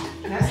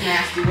 That's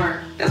nasty work.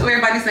 That's what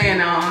everybody's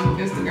saying on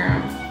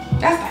Instagram.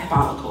 That's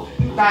diabolical.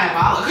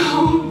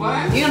 Diabolical?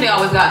 What? You know they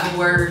always got new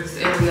words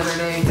every other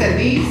day. Said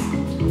these?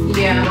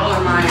 Yeah, those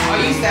are mine. Oh,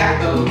 you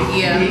stacked those?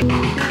 Yeah.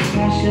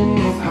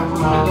 I'm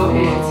gonna go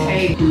ahead and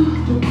take.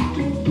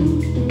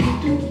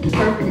 It's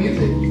perfect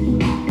music.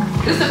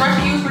 This is the brush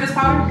you use for this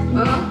powder?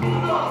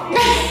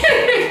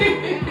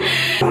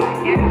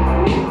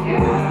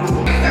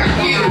 They're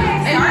cute.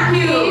 They are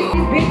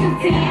cute.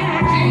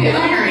 Yeah,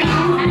 let me hurry.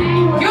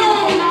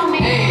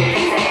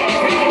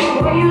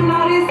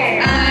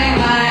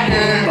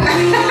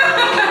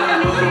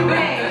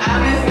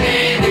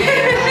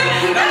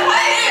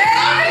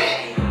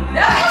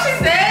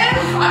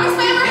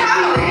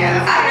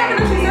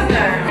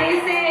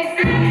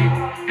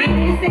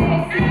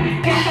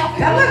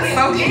 That looks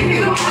so cute.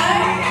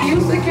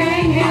 Used to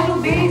can't handle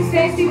big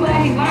sexy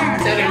way.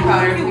 Setting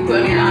powder you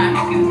put in your eye.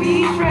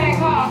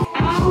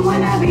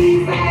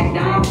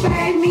 Don't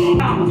fade me.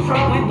 I'm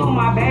throwing through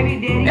my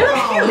baby daddy. It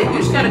looks cute. You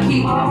just gotta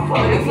keep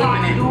flipping it.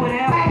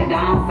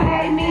 Don't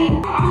fade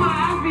me. My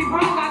eyes be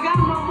broke. I got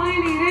no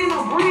money, then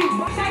no breeze.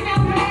 Take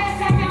your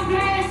glass, take your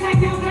glass,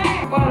 take your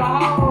glass. For the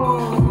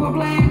whole, quit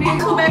playing me.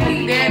 Cool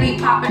baby daddy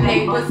popping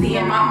a pussy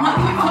in my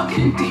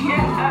motherfucking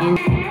DM.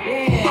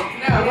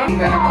 Yeah. You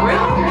better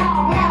grill her.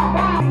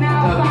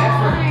 The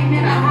effort, you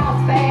know.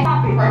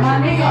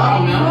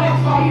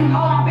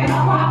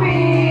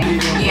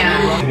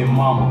 Yeah.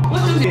 Mama.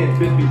 What you did,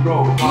 baby, bro?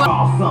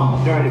 All summer,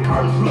 dirty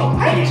car slow. I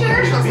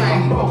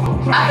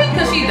think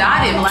because she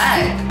dyed it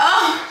black.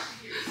 Oh.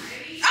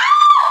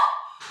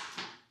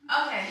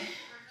 Okay.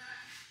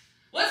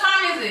 What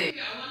time is it?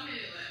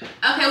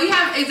 Okay, we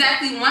have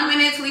exactly 1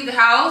 minute to leave the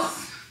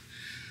house.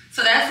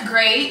 So that's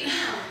great.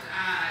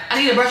 I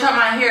need to brush out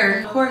my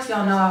hair. Of course,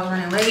 y'all know I was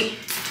running late.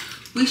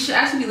 We should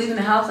actually be leaving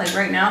the house like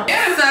right now.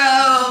 Yeah.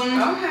 So,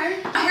 okay.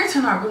 My hair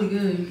turned out really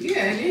good.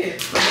 Yeah, it did.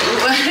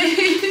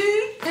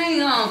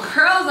 Dang,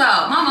 curls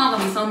out. My mom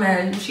gonna be so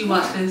mad when she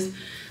watched this.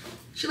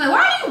 She's like,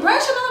 why are you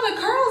brushing all the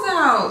curls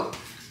out?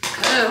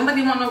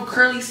 Nobody want no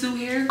curly Sue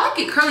hair. I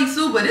get curly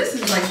Sue, but this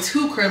is like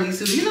too curly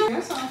Sue, you know?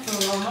 That's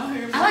also my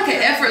hair. I like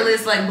an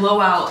effortless, like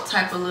blowout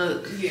type of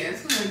look. Yeah,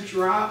 it's gonna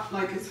drop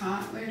like it's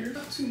hot later.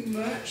 Not too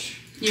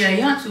much. Yeah,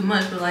 you not too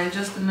much, but like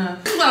just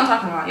enough. This is what I'm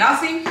talking about. Y'all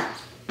see?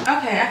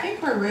 Okay, I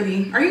think we're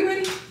ready. Are you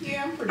ready?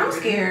 Yeah, I'm pretty ready. I'm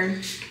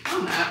scared.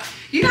 I'm not.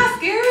 You not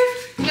scared?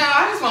 No,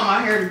 I just want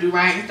my hair to do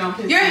right. Don't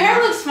piss me off. Your hair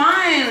looks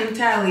fine,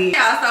 Tally.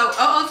 Yeah, so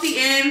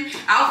OOTN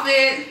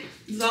outfit.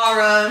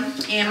 Zara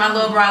and my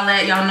little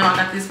bralette. Y'all know I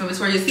got this from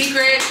Victoria's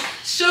Secret.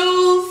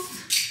 Shoes,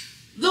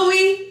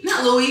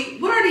 not Louis.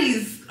 What are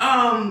these?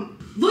 Louis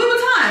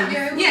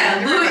Vuitton.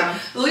 Yeah,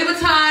 Louis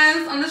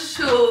Vuittons on the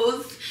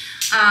shoes.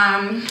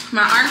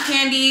 My arm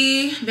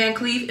candy, Van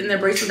Cleef, and the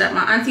bracelet that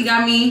my auntie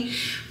got me.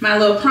 My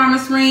little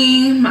promise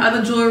ring, my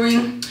other jewelry,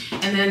 and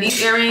then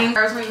these earrings.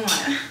 First one you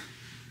want.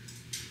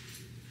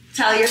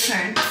 Tally, your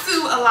turn. To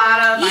a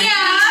lot of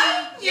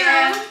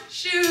yeah.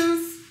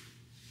 Shoes.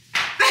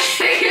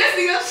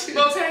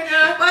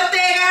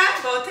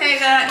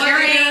 Bottega,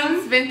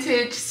 earrings,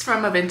 vintage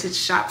from a vintage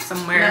shop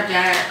somewhere.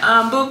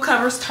 Boob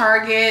covers,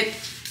 Target.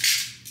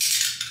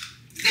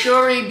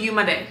 Jewelry, View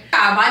My Day.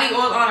 Our body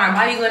oil on, our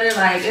body glitter,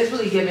 like it's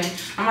really giving.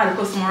 I'm about to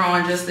put some more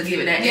on just to give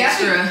it that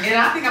extra. And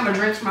I think I'm gonna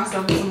drench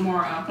myself with some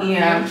more perfume.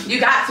 Yeah, you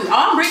got to. Oh,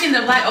 I'm bringing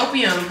the black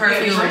opium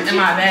perfume in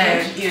my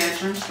bag.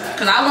 Drench that.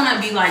 Cause I wanna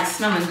be like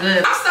smelling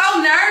good. I'm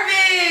so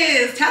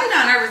nervous. Tally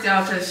not nervous,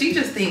 y'all, cause she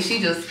just thinks she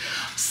just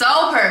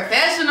so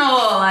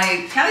professional.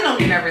 Like Tally don't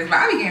get nervous, but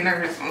I be getting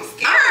nervous. I'm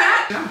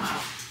scared.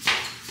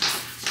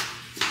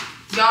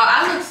 Y'all,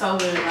 I look so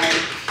good.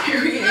 Like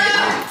period.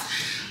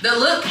 The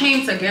look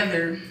came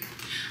together.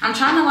 I'm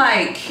trying to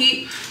like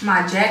keep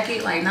my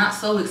jacket like not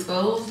so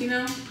exposed, you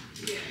know?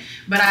 Yeah.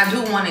 But I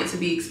do want it to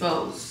be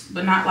exposed,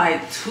 but not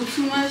like too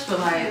much, but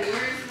like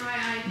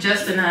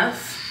just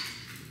enough.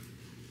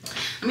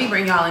 Let me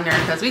bring y'all in there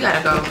because we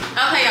gotta go.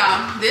 Okay,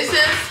 y'all, this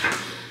is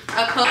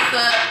a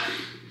close-up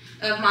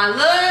of my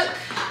look.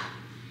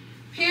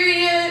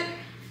 Period.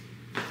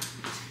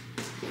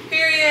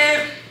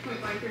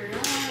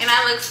 And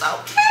I look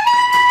so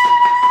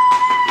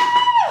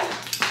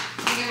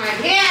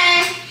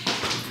yeah.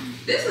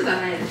 This is a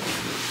mess.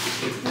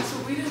 That's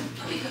what we do.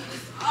 Let me cut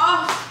this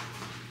off.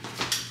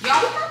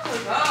 Y'all, we have to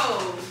go.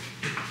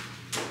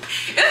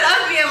 It's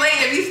us being late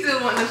if you still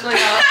want to show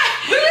y'all.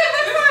 We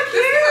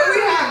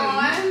have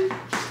one.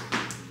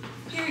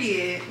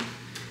 Period.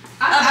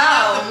 I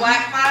love the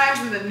black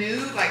vibes and the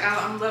nude. Like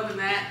I'm loving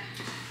that.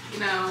 You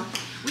know,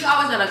 we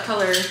always got a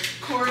color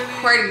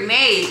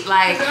coordinate.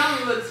 Like it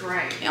only looks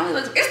right. It only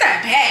looks. It's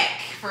that back.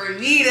 For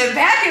me, the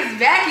back is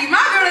backy. My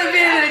girl has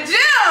been in the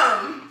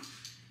gym.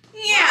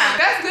 Yeah.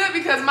 That's good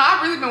because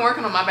I've really been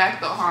working on my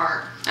back though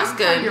hard. That's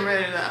good. I'm get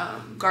ready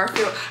to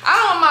Garfield. I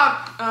don't want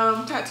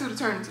my tattoo to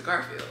turn into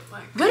Garfield.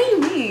 Like, what do you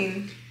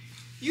mean?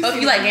 You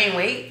like gain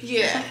weight?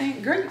 Yeah.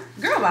 Girl,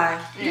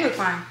 bye. Yeah. You look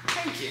fine.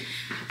 Thank you.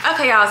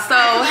 Okay, y'all.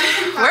 So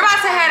we're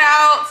about to head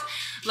out.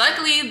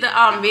 Luckily, the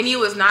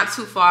venue is not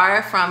too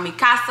far from mi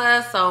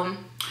casa, so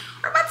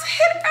we're about to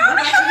head out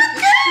and have a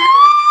good.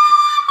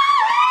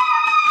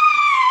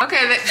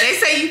 Okay, they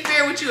say you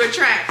fear what you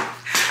attract.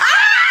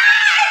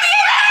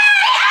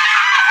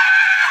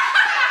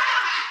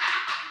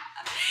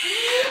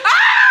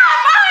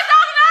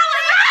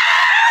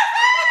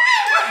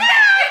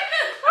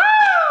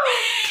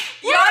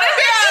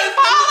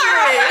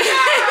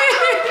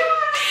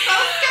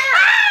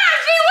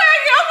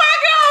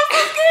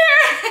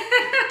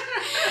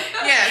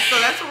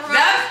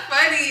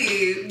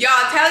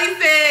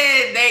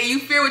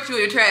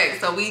 You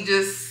attract, so we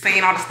just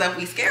saying all the stuff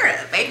we scared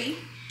of, baby.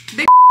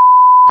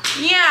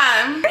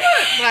 Yeah,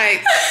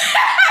 like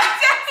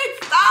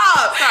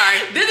stop.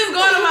 Sorry, this is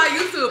going on my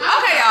YouTube.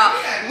 Okay, y'all,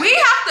 we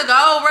have to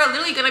go. We're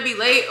literally gonna be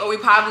late, or we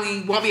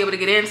probably won't be able to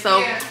get in.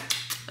 So,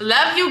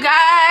 love you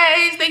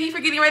guys. Thank you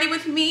for getting ready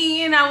with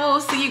me, and I will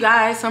see you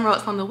guys somewhere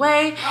else on the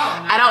way.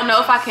 I don't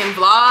know if I can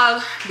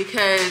vlog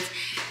because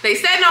they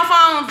said no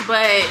phones,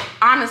 but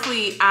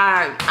honestly,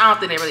 I don't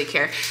think they really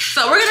care.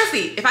 So we're gonna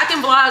see. If I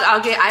can vlog, I'll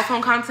get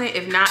iPhone content.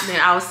 If not, then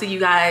I will see you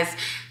guys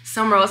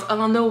somewhere else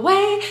along the way.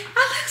 I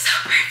look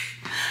so pretty.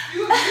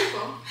 You look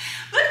beautiful.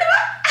 Look at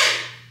that.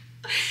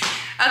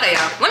 Okay,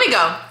 y'all, let me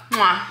go.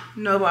 Mwah.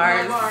 No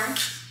bars. No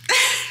bars.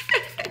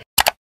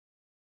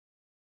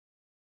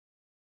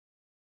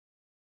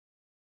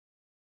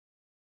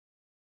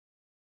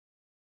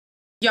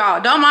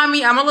 Y'all, don't mind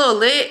me. I'm a little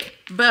lit.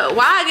 But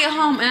why I get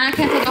home and I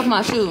can't take off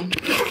my shoe?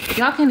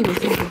 Y'all can't even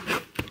see me.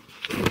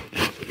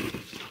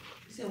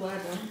 You said what,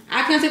 though?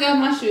 I can't take off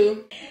my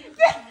shoe.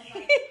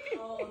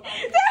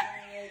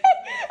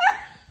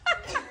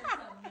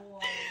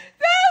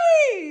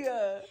 Sally!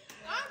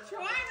 I'm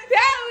trying to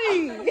Sally! Tally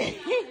in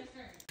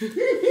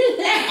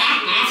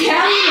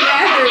the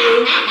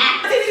bathroom.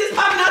 Titty just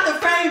popping out the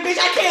frame, bitch.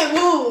 I can't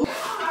move.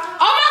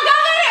 Oh my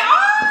god, let it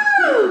off!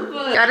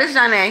 Y'all, this is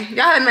Janae.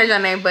 Y'all haven't met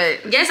Janae,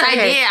 but Yes, I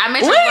did. I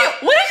met you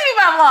when did she do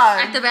my vlog?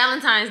 at the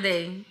Valentine's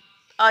Day.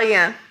 Oh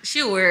yeah.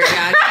 She word,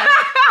 y'all.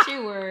 She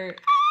word.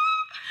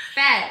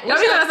 Fat.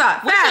 What's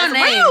your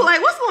name? Real,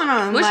 like, what's going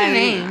on? What's like, your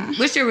name?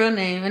 What's your real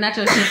name and not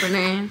your stripper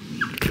name?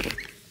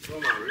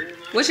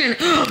 What's your name?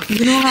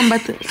 You know what I'm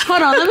about to...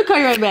 Hold on, let me call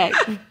you right back.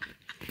 I'm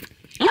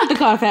about to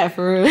call Fat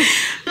for real.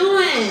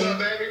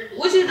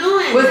 What you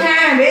doing? What's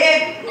happening,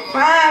 bitch?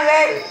 Fine,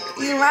 baby.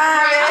 You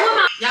fine, baby?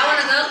 Y'all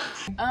wanna go?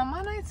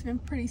 My night's been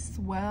pretty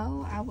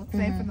swell, I would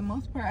say. For the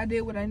most part, I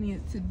did what I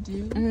needed to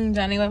do.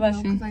 Johnny, what about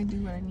you? Because I do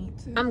what I need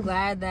to. I'm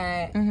glad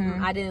that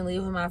I didn't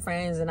leave with my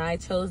friends and I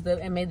chose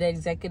and made the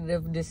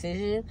executive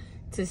decision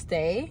to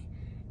stay.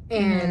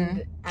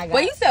 And I got...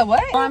 Wait, you said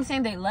what? Oh, I'm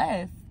saying they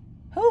left.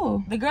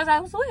 Who? The girls I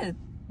was with.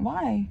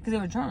 Why? Because they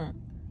were drunk.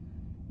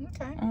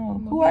 Okay. Oh,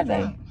 who are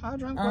they? How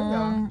drunk were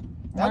y'all?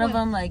 One of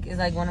them is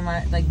like one of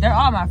my, like, they're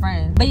all my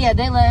friends. But yeah,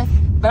 they left.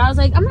 But I was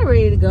like, I'm not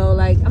ready to go.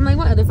 Like, I'm like,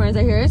 my other friends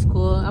are here. It's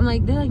cool. I'm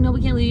like, they're like, no, we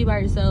can't leave you by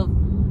yourself.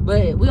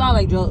 But we all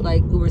like drove,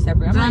 like, Uber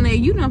separate. I'm Johnny, like,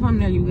 you know if I'm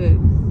there, you good.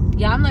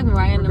 yeah, I'm like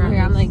Mariah and them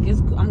here. I'm like,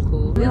 I'm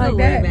cool. We like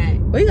that.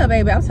 We go,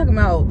 baby. I'm talking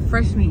about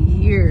freshman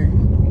year.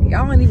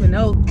 Y'all don't even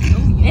know.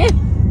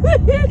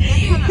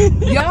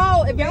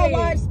 Y'all, if y'all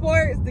watch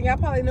sports, then y'all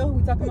probably know who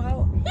we talking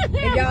about.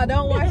 If y'all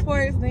don't watch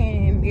sports,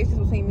 then it's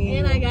just between me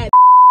and I you. got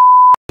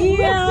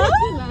Yeah.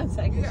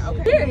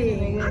 Okay.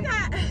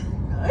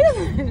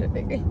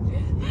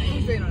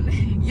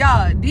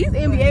 Y'all, these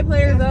NBA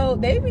players though,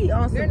 they be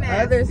on some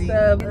other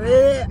stuff.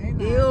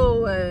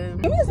 Ew.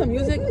 Give me some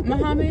music,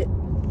 Muhammad.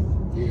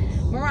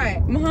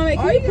 Right. Muhammad,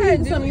 All can you you gotta play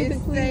do some is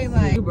music, say, please?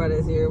 like... You brought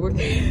us here.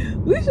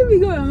 We should be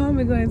going home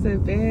and going to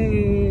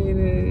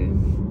bed.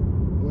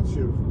 What's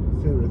your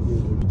favorite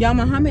music? Y'all,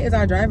 Muhammad is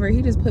our driver.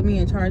 He just put me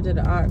in charge of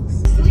the aux.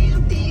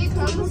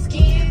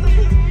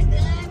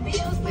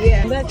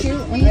 Yeah, that's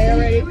cute. Are you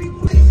ready?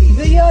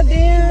 Do your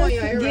dance.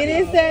 Get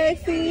it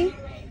sexy.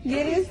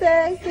 Get it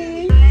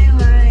sexy.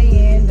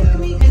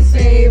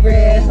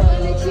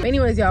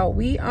 Anyways, y'all,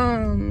 we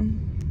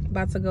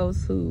about to go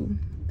to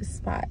the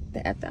spot,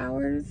 the after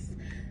hours.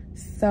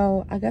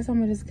 So I guess I'm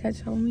gonna just catch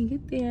y'all when we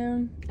get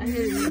there. I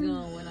hear you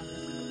going when I'm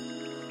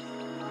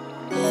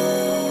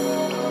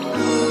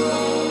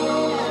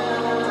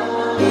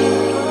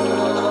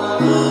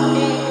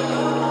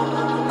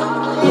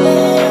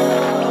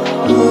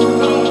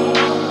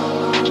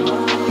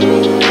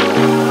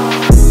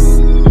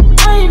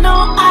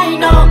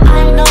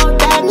I know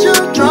that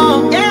you're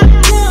drunk. Yeah.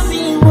 Tell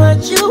me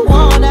what you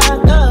want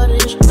after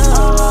this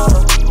love.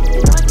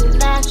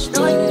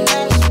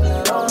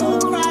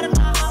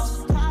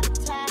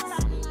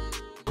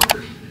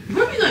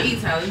 Where we gonna eat,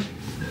 Tally?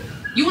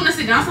 You wanna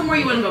sit down somewhere or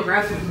you wanna go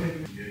grab something?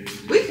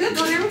 We could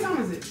go there. What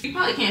time is it? You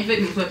probably can't fit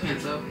in the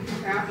sweatpants though.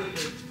 Okay, I'll put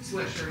the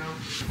sweatshirt on.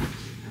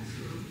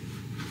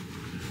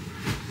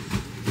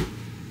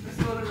 Let's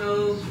go to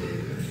those.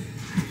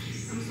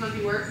 I'm just gonna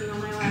be working on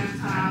my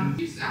laptop.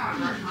 I'll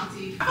brush my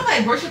teeth. I feel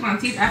like brushing my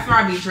teeth after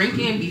I be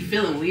drinking be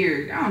feeling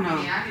weird. I don't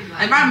know. Yeah,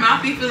 like my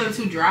mouth be feeling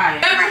too dry.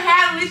 You ever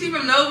had lychee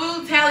from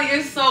Nobu? Tally,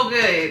 it's so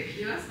good.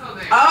 Yeah, let's go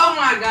there. Oh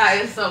my god,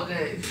 it's so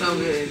good. So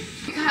good.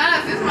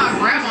 Because it's my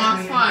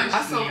grandma's sponge.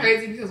 That's so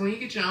crazy because when you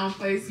get your own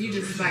place, you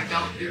just like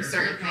don't do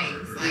certain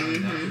things.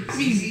 Like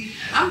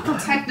I'm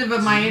protective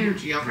of my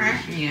energy, okay?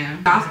 Yeah.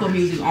 Gospel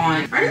music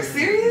on. Are you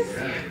serious?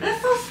 Yeah.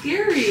 That's so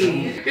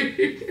scary.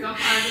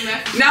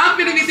 Now I'm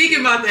gonna be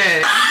thinking about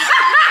that.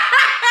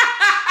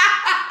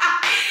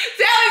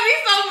 Tell me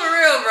so for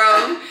real, bro.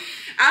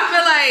 I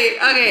feel like,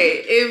 okay,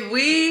 if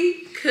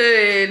we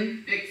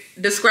could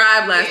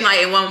describe last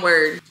night in one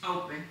word.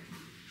 Open.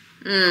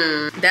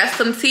 That's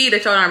some tea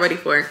that y'all aren't ready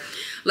for.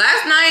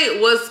 Last night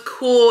was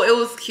cool. It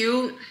was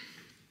cute.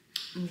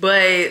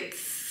 But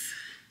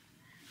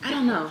I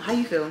don't know. How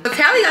you feel? So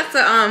Tally got to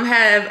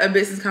have a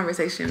business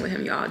conversation with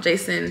him, y'all.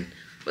 Jason,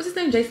 what's his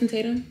name? Jason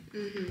Tatum?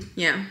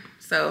 Yeah.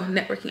 So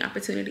networking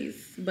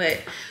opportunities.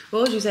 But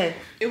what would you say?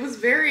 It was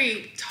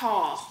very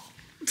tall.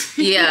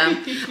 Yeah.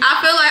 I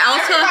feel like I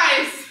was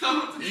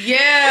so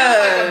yeah. It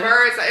was like a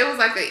bird. It was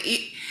like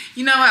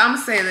you know what? I'm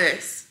gonna say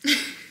this.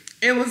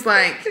 It was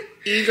like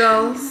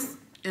egos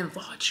and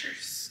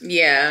vultures.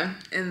 Yeah.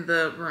 In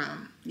the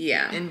room.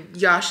 Yeah. And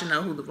y'all should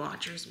know who the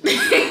vultures were.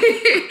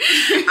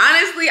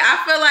 Honestly,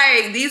 I feel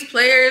like these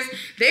players,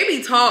 they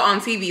be tall on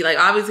TV. Like,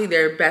 obviously,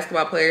 they're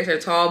basketball players, they're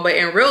tall. But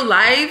in real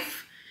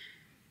life,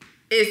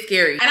 it's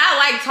scary. And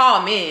I like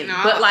tall men. No,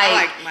 but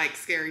I like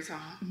scary tall.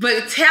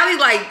 But Tally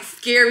like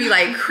scary,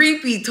 like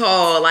creepy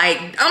tall. Like,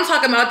 I'm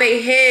talking about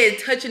their head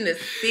touching the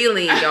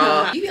ceiling,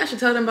 y'all. You think I should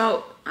tell them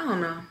about, I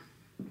don't know.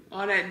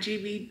 All that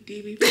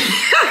GBDB.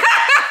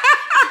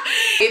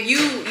 If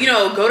you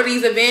know, go to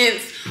these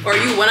events or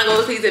you want to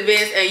go to these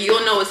events and you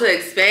don't know what to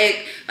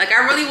expect, like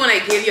I really want to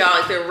give y'all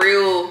like the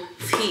real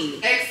tea.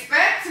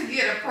 Expect to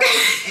get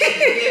approached and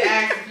get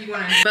asked if you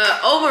want to. But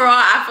overall,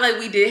 I feel like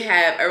we did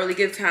have a really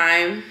good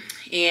time.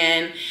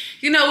 And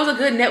you know, it was a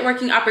good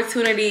networking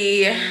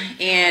opportunity.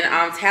 And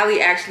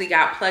Tally actually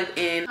got plugged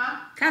in. Huh?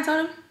 Can I tell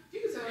him? You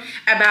can tell him.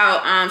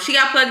 About she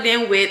got plugged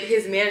in with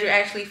his manager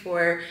actually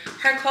for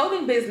her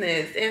clothing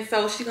business, and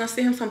so she's gonna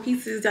send him some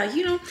pieces that,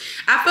 you know,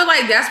 I feel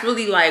like that's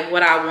really like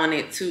what I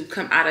wanted to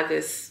come out of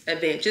this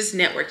event, just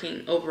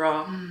networking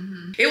overall.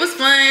 It was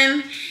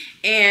fun,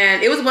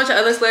 and it was a bunch of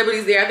other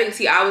celebrities there. I think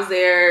T.I. was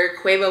there,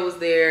 Quavo was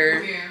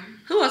there. Yeah.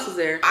 Who else was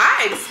there?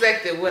 I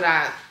expected what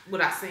I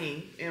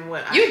seen and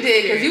what You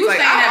did, because you was like,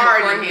 saying that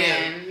already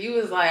beforehand. You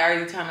was like, are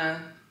you trying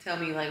to tell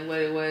me like what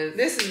it was?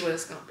 This is what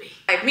it's gonna be.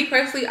 Like me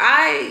personally,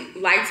 I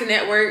like to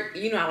network.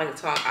 You know, I like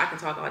to talk. I can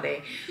talk all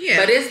day.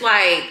 Yeah. But it's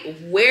like,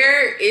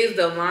 where is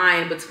the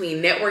line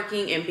between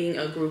networking and being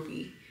a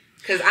groupie?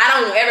 Because I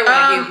don't ever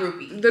want to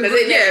get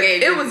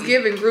groupie. It was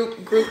giving group,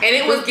 and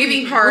it was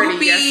giving party.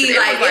 Groupie,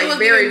 Like it was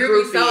very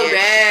groupie so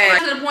bad.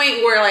 To the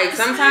point where like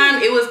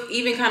sometimes it was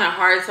even kind of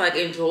hard to like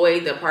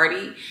enjoy the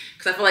party.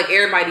 Cause I feel like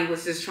everybody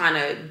was just trying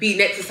to be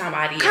next to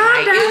somebody. Calm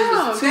and like, down. It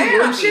was just too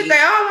groupie. Shit, they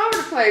all over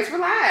the place.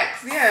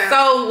 Relax. Yeah.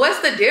 So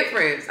what's the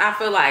difference? I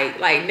feel like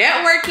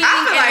networking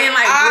and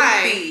like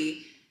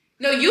groupie.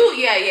 No,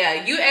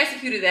 you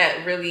executed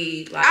that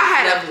really like I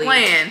had lovely. a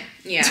plan.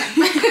 Yeah.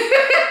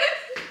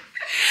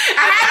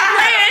 I had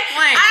a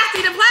plan. I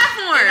see the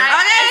platform.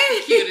 I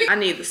executed. I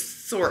need the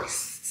source,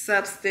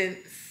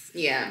 substance.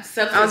 Yeah,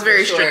 substance. I was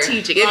very for sure.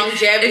 strategic.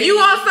 Longevity. If you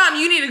want something,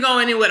 you need to go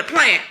in there with a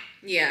plan.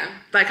 Yeah.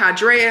 Like how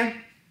Drea,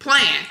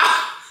 plan.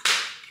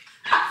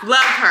 Love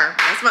her.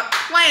 That's my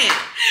plan.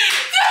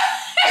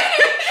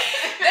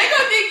 They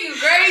gonna think you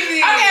crazy.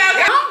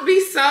 Okay. Don't be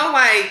so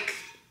like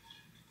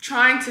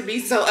trying to be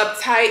so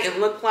uptight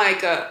and look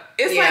like a.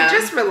 It's like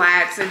just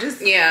relax and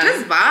just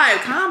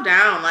vibe, calm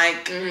down.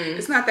 Like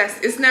it's not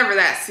that. It's never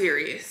that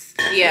serious.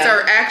 Yeah.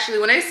 So actually,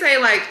 when they say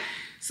like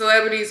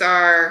celebrities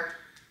are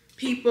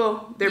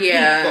people, they're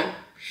people.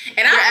 And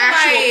they're I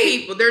actual like,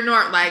 people. They're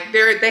not like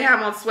they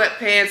have on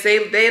sweatpants.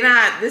 They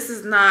not. This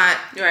is not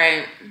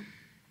right.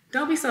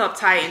 Don't be so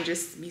uptight and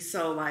just be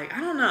so like, I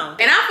don't know.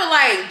 And I feel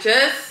like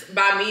just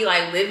by me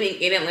like living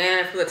in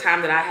Atlanta for the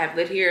time that I have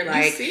lived here,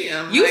 like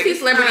you see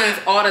celebrities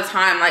all the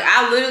time. Like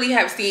I literally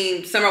have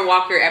seen Summer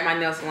Walker at my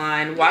nail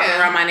salon, walking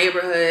around my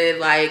neighborhood.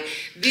 Like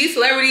these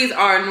celebrities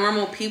are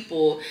normal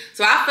people.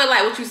 So I feel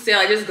like what you said,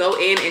 like just go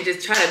in and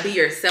just try to be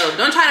yourself.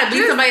 Don't try to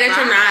be somebody that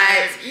you're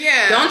not.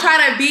 Yeah. Don't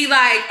try to be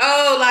like,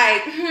 oh,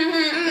 like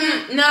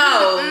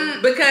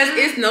no, because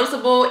it's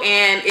noticeable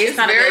and it's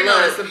not very a good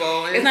look.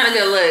 Noticeable. It's not a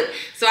good look.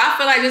 So I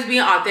feel like just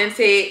being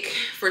authentic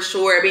for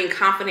sure, being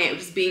confident,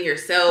 just being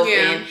yourself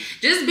and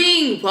just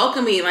being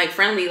welcoming, like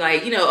friendly,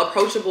 like, you know,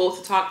 approachable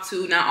to talk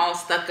to, not all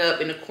stuck up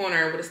in the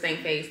corner with a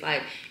stank face.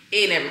 Like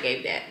it never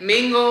gave that.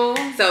 Mingle.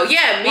 So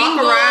yeah,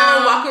 mingle,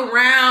 walk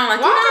around. Like,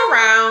 walk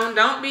around.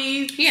 Don't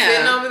be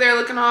sitting over there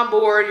looking all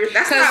bored.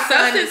 That's not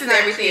substance is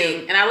everything.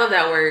 Cute. And I love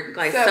that word,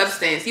 like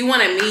substance. You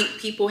want to meet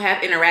people,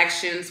 have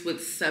interactions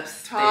with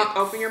substance. Talk,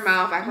 open your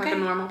mouth, act like a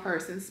normal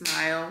person,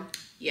 smile.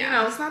 Yeah. You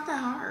know, it's not that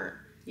hard.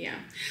 Yeah.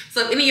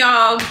 So if any of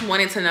y'all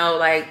wanted to know,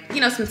 like,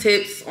 you know, some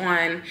tips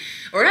on,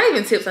 or not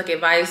even tips, like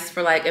advice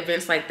for like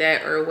events like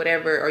that or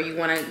whatever, or you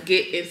want to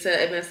get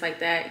into events like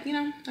that, you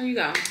know, there you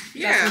go.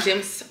 Yeah. Got some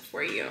gems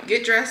for you.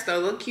 Get dressed though.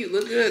 Look cute.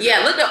 Look good.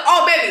 Yeah. Look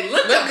baby.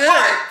 Look the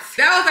good.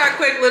 That was our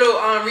quick little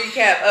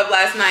recap of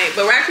last night.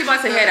 But we're actually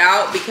about to head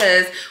out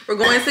because we're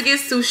going to get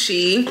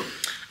sushi.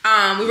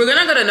 We were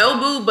gonna go to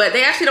Nobu, but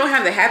they actually don't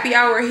have the happy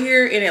hour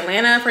here in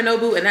Atlanta for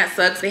Nobu, and that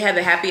sucks. They have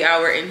the happy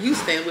hour in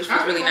Houston, which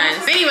was really nice.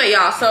 But anyway,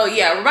 y'all, so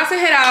yeah, we're about to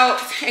head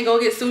out and go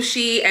get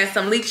sushi and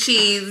some leek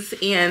cheese,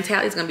 and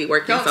Tally's gonna be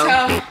working. Don't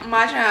tell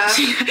my job.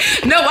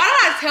 No, why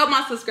did I tell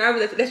my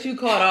subscribers that you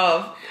called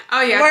off?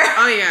 Oh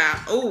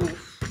yeah. Oh.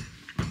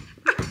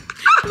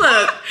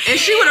 Look, and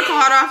she would have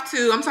called off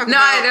too. I'm talking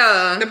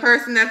about the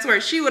person that's where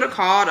she would have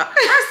called off.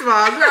 First of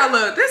all, girl,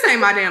 look, this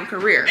ain't my damn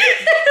career.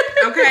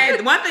 Okay,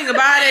 the one thing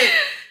about it,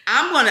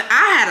 I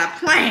had a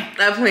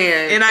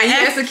plan. And I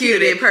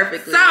executed it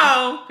perfectly.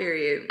 So,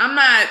 period. I'm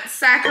not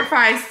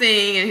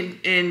sacrificing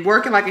and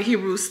working like a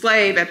Hebrew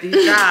slave at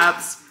these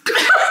jobs.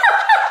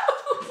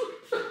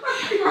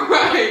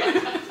 Right.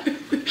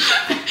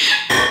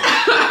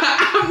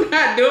 I'm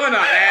not doing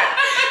all that.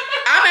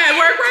 I'm at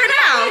work right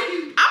now.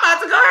 I'm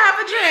about to go have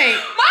a drink.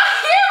 My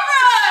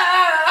hero!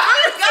 I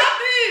just got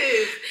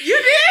this. You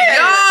did.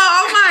 Yo,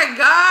 oh my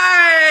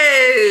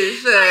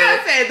gosh. Like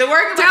I said, the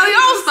work. Tally,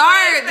 don't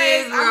start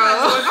this, bro.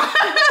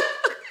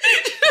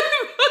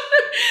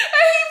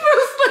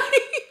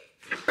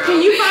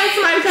 Can you find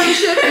somebody to come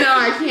shift? No,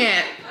 I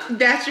can't.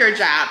 That's your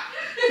job.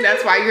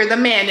 That's why you're the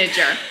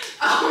manager.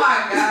 Oh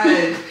my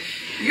god.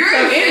 You're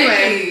insane.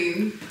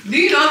 Anyway. Do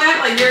you know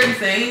that? Like, you're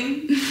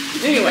insane.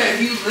 Anyway.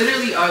 Anyway, you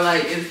literally are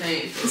like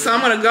insane. so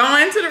I'm gonna go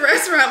into the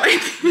restaurant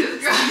like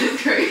This girl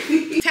is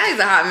crazy. Tally's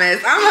a hot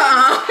mess.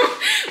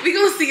 We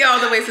gonna see y'all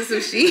the way to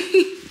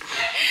sushi.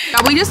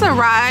 We just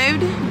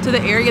arrived to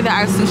the area that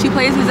our sushi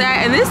place is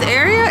at, and this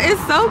area is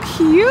so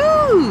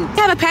cute. We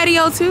have a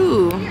patio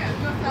too.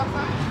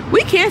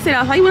 We can sit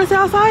outside. You wanna sit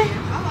outside?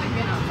 I like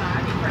being outside.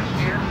 I need fresh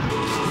air.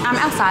 I'm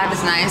outside,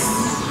 it's nice.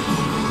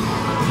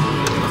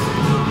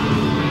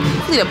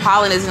 Hopefully the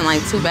pollen isn't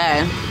like too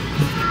bad.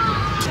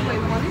 Wait,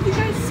 one of you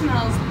guys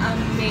smells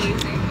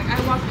amazing. Like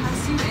I walked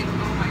past you and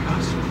oh my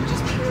gosh,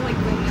 just pure like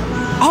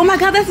vanilla. Oh my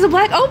god, that's the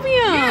black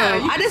opium.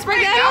 Yeah, I just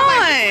sprayed that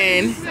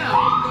on. So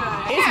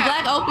good. It's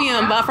black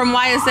opium, but from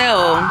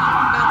YSL.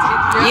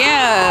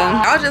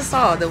 Yeah. I just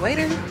saw the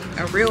waiter,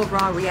 a real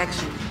raw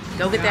reaction.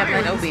 Go get that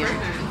black opium.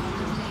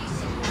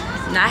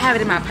 Now I have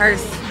it in my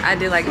purse. I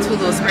did like 2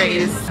 little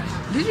sprays.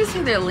 Did you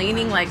see they're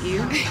leaning like you?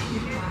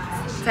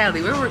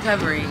 Tally, we're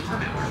recovering.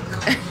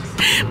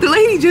 The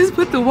lady just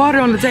put the water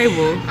on the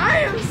table. I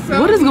am so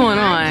What is going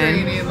on?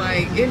 dehydrated.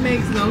 Like it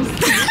makes no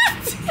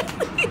sense.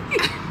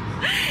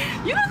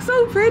 You look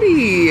so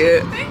pretty.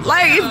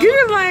 Like it's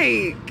giving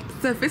like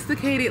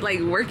sophisticated like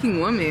working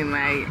woman.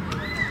 Like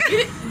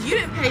You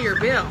didn't pay your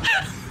bill.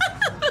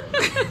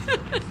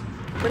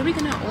 what are we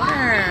gonna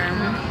order?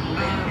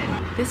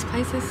 This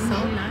place is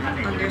so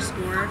nice.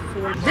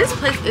 _4. This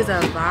place is a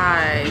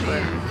vibe.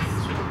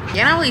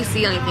 Yeah, I don't really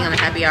see anything on the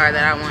happy hour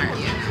that I want.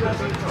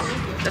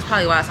 That's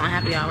probably why it's on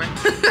happy hour.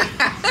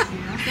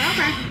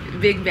 Okay.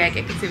 Big back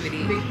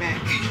activity. Big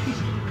back.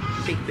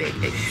 Big back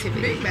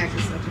activity. Big back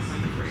is such a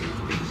funny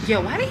phrase.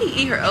 Yo, why did he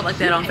eat her up like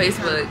that on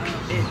Facebook?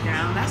 It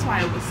down. That's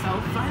why it was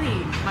so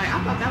funny. Like I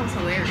thought that was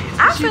hilarious.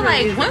 I feel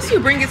like once you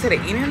bring it to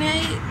the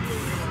internet,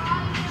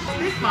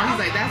 He's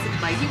like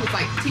that's like he was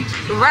like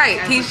teaching you. right,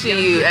 As a teaching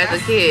young you kid.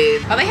 as a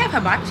kid. Oh, they have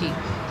hibachi.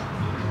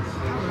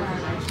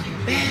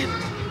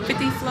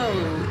 50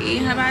 flow,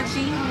 eating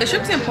hibachi. The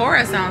shrimp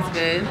tempura sounds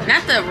good.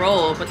 Not the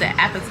roll, but the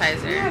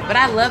appetizer. But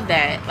I love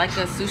that. Like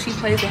a sushi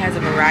place that has a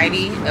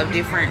variety of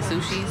different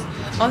sushis.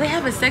 Oh, they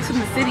have a Sex in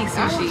the City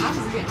sushi.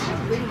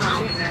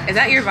 Is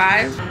that your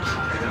vibe?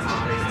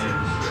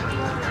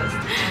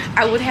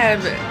 I would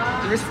have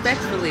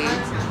respectfully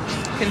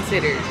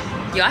considered.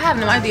 Yo, I have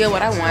no idea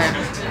what I want.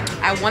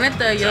 I wanted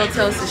the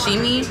yellowtail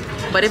sashimi,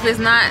 but if it's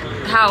not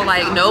how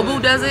like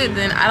Nobu does it,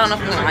 then I don't know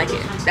if I'm gonna like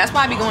it. That's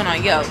why I be going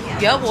on Yelp.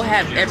 Yelp will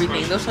have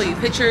everything. They'll show you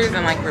pictures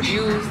and like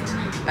reviews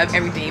of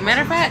everything.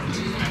 Matter of fact,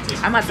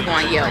 I'm about to go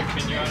on Yelp.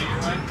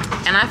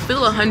 And I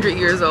feel 100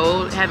 years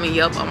old having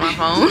Yelp on my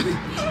phone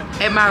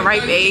at my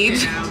ripe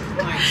age.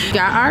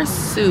 Got our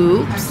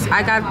soups.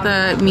 I got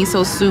the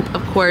miso soup,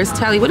 of course.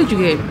 Tally, what did you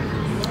get?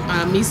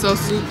 Miso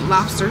soup,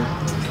 lobster.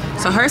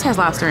 So hers has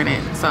lobster in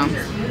it, so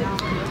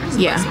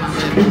yeah,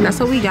 that's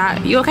what we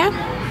got. You okay?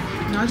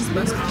 No, I just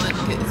busted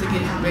it. Is it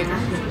getting bigger?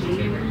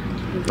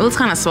 It looks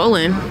kind of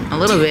swollen a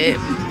little bit.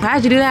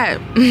 How'd you do that?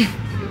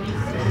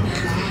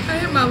 I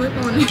hit my lip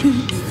on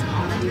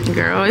it.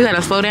 Girl, you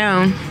gotta slow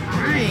down.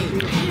 Right.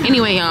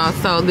 Anyway, y'all,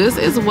 so this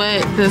is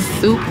what the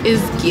soup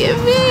is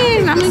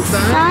giving. I'm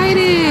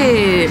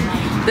excited.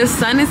 The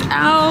sun is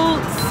out.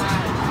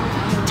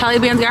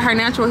 Taliban's got her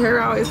natural hair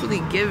out. It's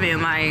really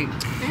giving. Like,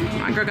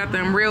 my girl got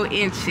them real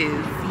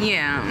inches.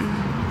 Yeah,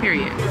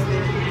 period.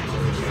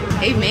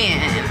 Amen.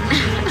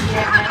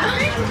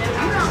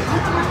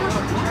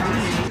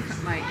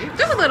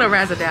 Just a little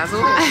razzle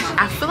dazzle.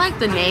 I feel like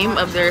the name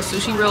of their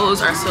sushi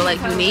rolls are so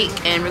like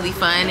unique and really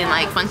fun and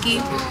like funky.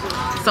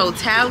 So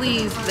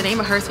Tally's, the name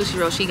of her sushi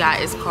roll she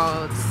got is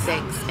called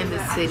Sex in the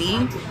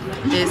City.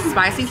 It's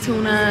spicy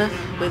tuna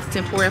with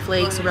tempura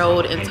flakes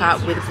rolled and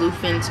topped with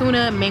bluefin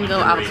tuna, mango,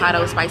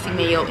 avocado, spicy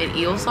mayo, and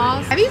eel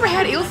sauce. Have you ever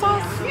had eel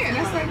sauce? Yeah,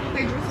 that's like what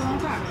they drizzle on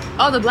top.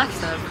 Oh, the black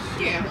stuff.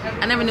 Yeah.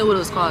 I never knew what it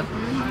was called.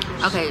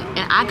 Okay,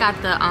 and I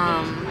got the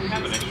I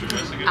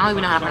don't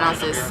even know how to pronounce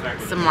this,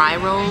 samurai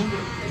roll.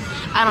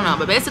 I don't know,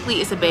 but basically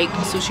it's a baked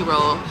sushi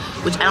roll,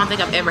 which I don't think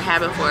I've ever had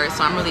before,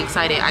 so I'm really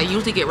excited. I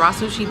usually get raw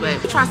sushi,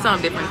 but we'll try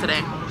something different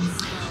today.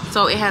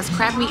 So it has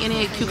crab meat in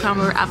it,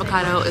 cucumber,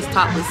 avocado. It's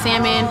topped with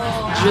salmon,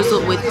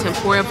 drizzled with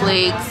tempura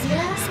flakes,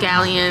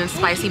 scallions,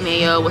 spicy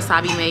mayo,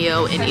 wasabi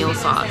mayo, and eel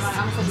sauce.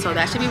 So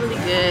that should be really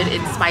good.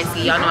 It's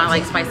spicy. Y'all know I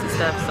like spicy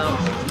stuff, so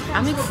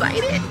I'm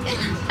excited.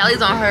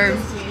 Ellie's on her,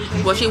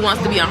 well, she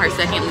wants to be on her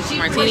second Lucy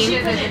Martini,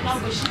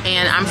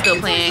 and I'm still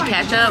playing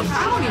catch up.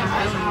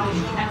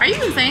 Are you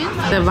insane?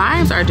 The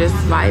vibes are just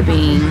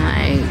vibing,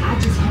 like.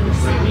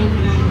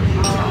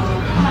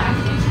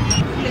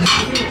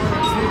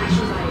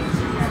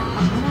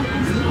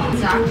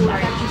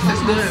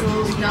 That's good.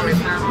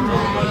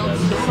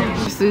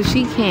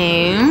 Sushi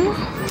came,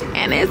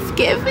 and it's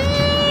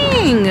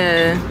giving.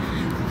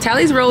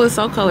 Tally's roll is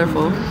so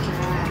colorful.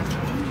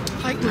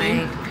 Like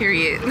me.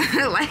 Period.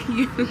 Like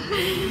you.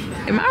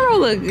 And my roll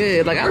look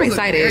good. Like I'm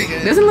excited.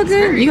 Doesn't it look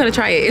good? You gotta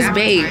try it. It's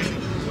baked.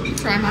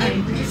 Try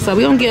mine. So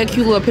we gonna get a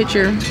cute little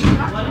picture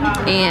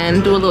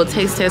and do a little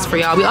taste test for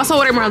y'all. We also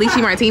ordered more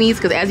lychee martinis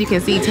because, as you can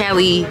see,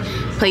 Tally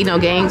played no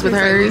games with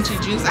hers.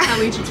 Lychee juice. I had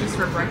lychee juice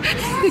for breakfast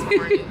this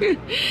morning.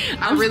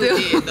 I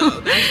really did though.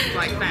 That's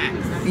like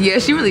facts. Yeah,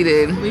 she really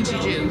did.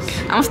 Lychee juice.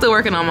 I'm still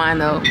working on mine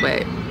though,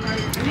 but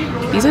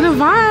these are the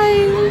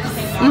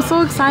vibes. I'm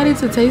so excited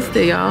to taste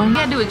it, y'all. We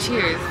gotta do a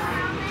cheers.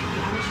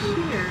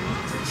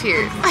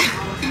 Cheers.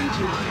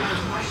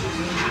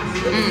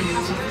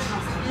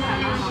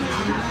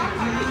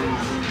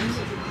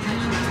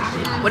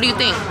 What do you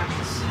think?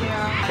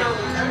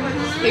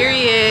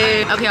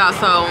 Period. Okay, y'all,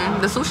 so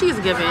the sushi is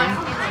given.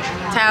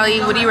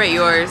 Tally, what do you rate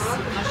yours? I'm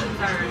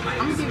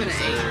gonna give it an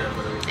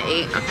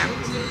 8. 8? Okay.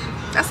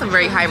 That's a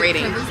very high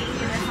rating.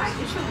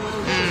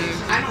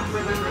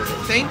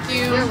 Thank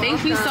you.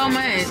 Thank you so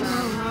much.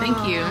 Thank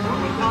you.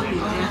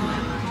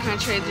 Can I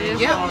trade you?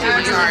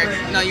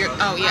 Yep. No, you're.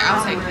 Oh yeah,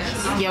 I'll take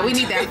this. Yeah, we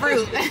need that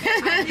fruit. I'm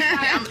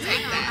gonna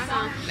take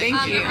that. Thank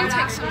you. I'll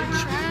take some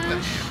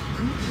trash.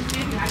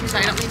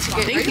 Sorry, I don't mean to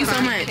get Thank you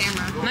so much.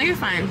 camera. No, you're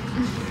fine.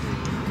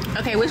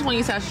 Okay, which one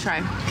you said I should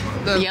try?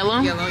 The yellow?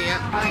 Yellow, yeah.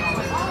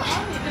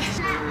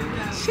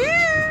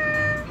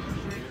 Cheers.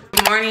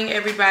 Good morning,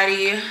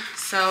 everybody.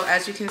 So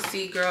as you can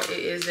see, girl, it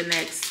is the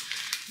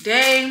next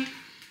day.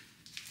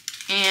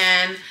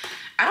 And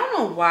I don't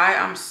know why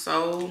I'm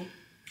so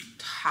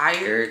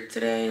tired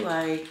today.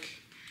 Like,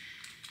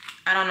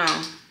 I don't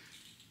know.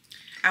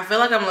 I feel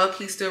like I'm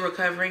low-key still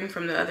recovering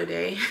from the other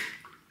day.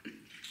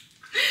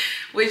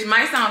 Which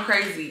might sound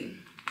crazy.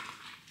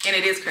 And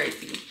it is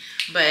crazy.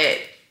 But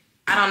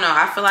I don't know.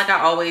 I feel like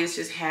I always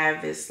just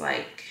have this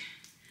like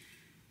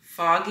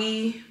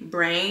foggy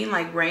brain,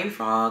 like brain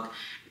fog.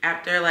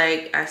 After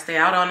like I stay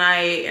out all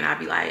night and I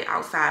be like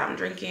outside, I'm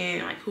drinking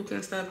and like hookah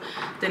and stuff.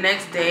 The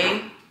next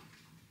day,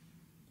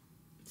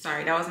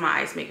 sorry, that was my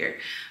ice maker.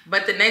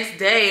 But the next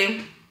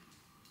day,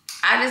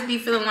 I just be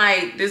feeling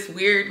like this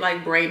weird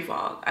like brain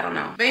fog. I don't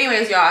know. But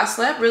anyways, y'all, I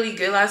slept really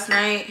good last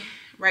night.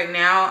 Right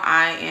now,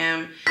 I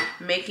am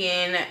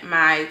making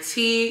my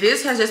tea.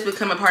 This has just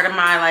become a part of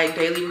my like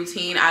daily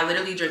routine. I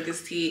literally drink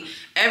this tea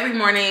every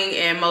morning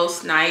and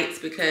most nights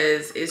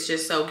because it's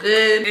just so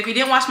good. And if you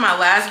didn't watch my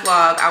last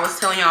vlog, I was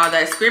telling y'all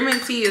that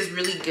spearmint tea is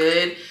really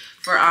good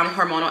for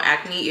hormonal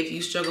acne if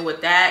you struggle with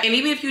that. And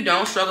even if you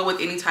don't struggle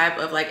with any type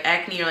of like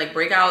acne or like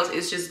breakouts,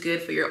 it's just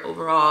good for your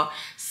overall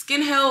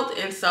skin health.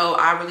 And so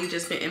I really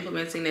just been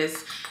implementing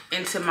this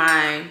into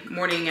my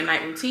morning and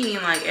night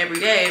routine like every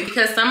day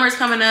because summer's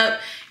coming up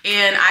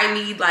and I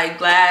need like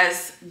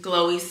glass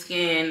glowy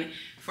skin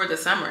for the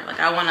summer. Like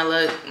I want to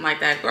look like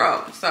that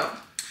girl. So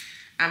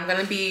I'm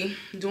gonna be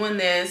doing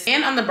this.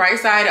 And on the bright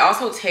side, it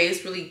also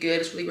tastes really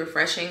good. It's really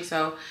refreshing.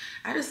 So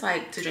I just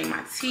like to drink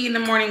my tea in the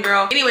morning,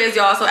 girl. Anyways,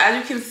 y'all, so as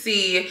you can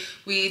see,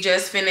 we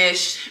just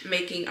finished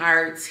making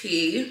our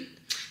tea.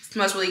 It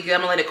smells really good.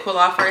 I'm gonna let it cool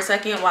off for a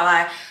second while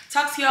I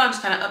talk to y'all and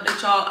just kind of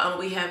update y'all on what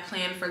we have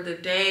planned for the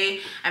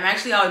day. I'm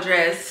actually all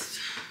dressed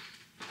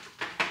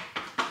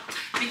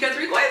because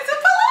we're going to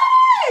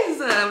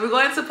Pilates. We're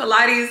going to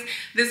Pilates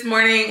this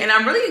morning and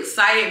I'm really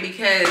excited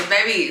because,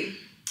 baby,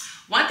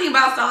 one thing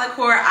about solid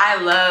core,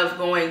 I love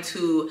going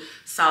to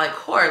solid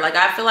core. Like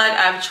I feel like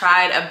I've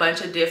tried a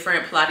bunch of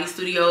different Pilates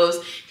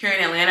studios here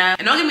in Atlanta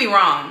and don't get me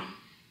wrong,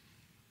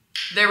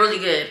 they're really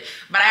good,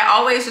 but I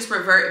always just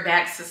revert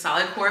back to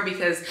solid core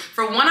because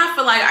for one, I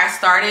feel like I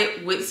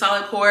started with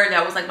solid core.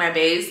 That was like my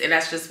base and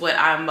that's just what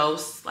I'm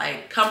most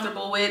like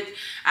comfortable with.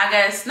 I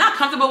guess not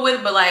comfortable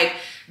with, but like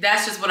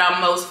that's just what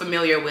I'm most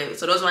familiar with.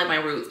 So those are like my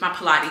roots, my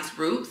Pilates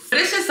roots. But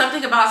it's just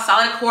something about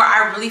solid core.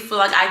 I really feel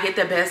like I get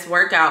the best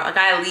workout. Like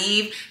I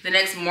leave the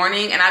next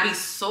morning and I be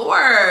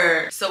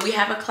sore. So we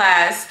have a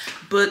class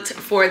booked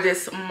for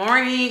this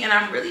morning and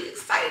I'm really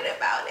excited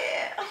about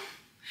it.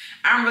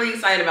 I'm really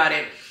excited about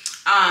it.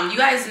 You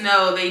guys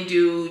know they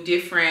do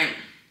different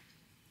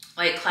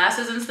like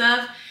classes and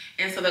stuff.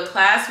 And so the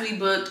class we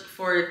booked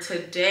for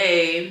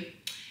today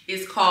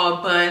is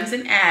called Buns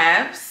and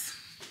Abs.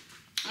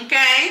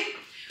 Okay?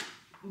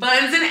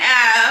 Buns and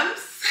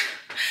abs.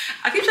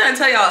 I keep trying to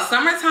tell y'all,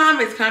 summertime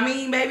is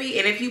coming, baby.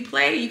 And if you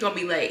play, you're gonna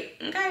be late,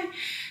 okay?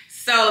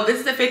 So this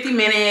is a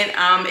 50-minute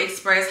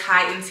express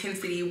high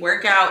intensity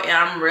workout and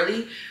I'm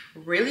really,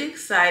 really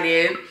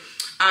excited.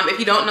 If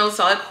you don't know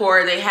solid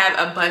core, they have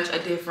a bunch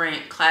of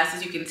different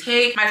classes you can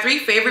take. My 3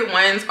 favorite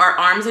ones are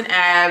arms and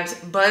abs,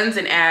 buns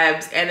and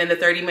abs, and then the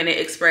 30-minute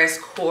express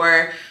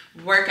core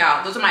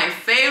workout. Those are my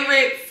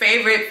favorite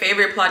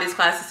Pilates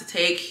classes to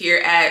take here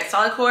at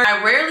solid core.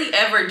 I rarely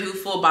ever do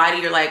full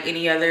body or like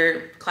any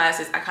other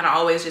classes. I kind of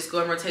always just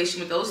go in rotation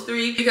with those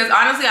 3 because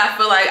honestly I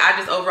feel like I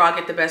just overall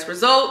get the best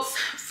results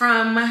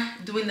from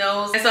doing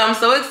those. And so I'm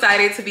so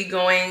excited to be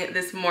going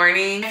this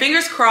morning.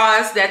 Fingers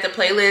crossed that the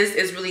playlist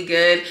is really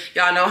good.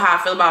 Y'all know how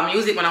I feel about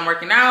music when I'm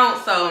working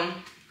out, so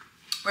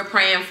we're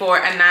praying for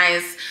a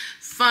nice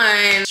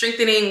fun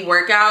strengthening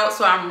workout.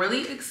 So I'm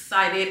really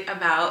excited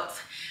about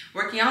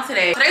working out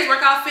today. Today's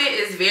workout fit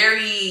is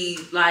very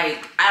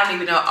like, I don't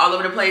even know, all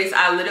over the place.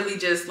 I literally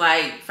just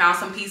like found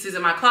some pieces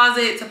in my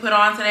closet to put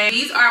on today.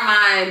 These are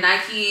my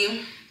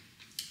Nike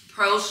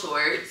Pro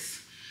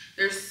shorts.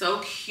 They're so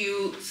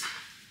cute.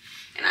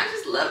 And I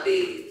just love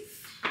these.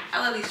 I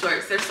love these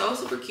shorts. They're so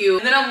super cute.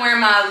 And then I'm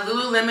wearing my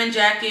Lululemon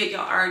jacket.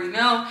 Y'all already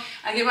know.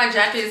 I get my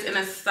jackets in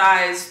a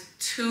size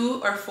 2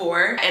 or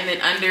 4. And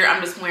then under,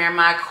 I'm just wearing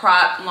my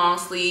crop long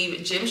sleeve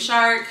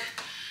Gymshark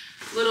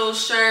little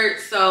shirt.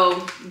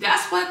 So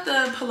that's what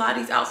the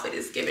Pilates outfit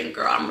is giving,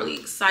 girl. I'm really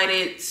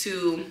excited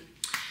to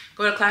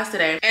go to class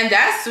today. And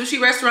that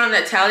sushi restaurant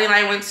that Tally and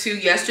I went to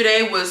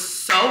yesterday was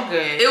so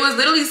good. It was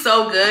literally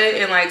so good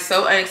and like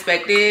so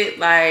unexpected.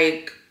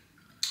 Like,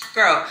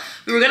 girl,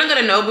 we were gonna go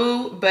to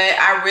Nobu, but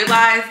I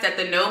realized that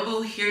the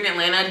Nobu here in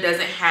Atlanta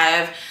doesn't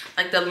have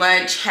like the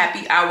lunch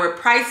happy hour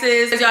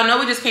prices. As y'all know,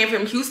 we just came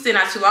from Houston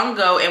not too long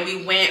ago and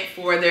we went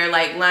for their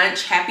like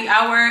lunch happy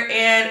hour,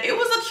 and it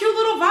was a cute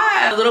little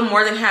vibe, a little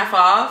more than half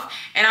off.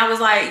 And I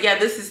was like, yeah,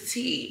 this is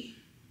tea.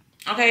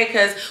 Okay,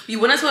 because we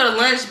went into a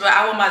lunch, but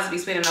I wasn't about to be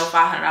spending no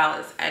 $500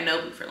 at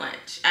Nobu for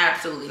lunch.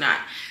 Absolutely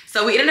not.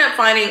 So we ended up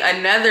finding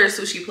another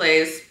sushi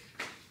place,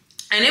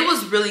 and it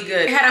was really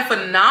good. It had a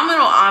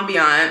phenomenal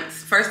ambiance.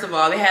 First of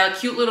all, they had a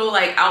cute little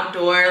like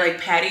outdoor like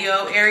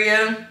patio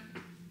area,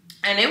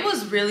 and it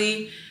was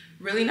really,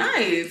 really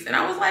nice. And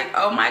I was like,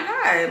 oh my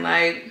God,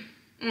 like,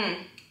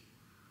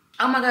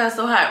 oh my God, it's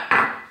so hot.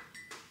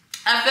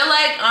 I feel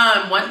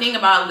like one thing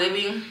about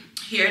living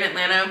here in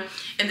Atlanta,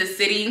 in the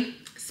city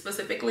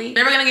specifically, you're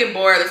never gonna get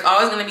bored. There's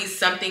always gonna be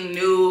something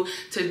new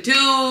to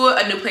do,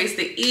 a new place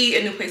to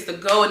eat, a new place to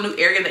go, a new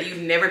area that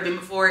you've never been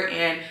before.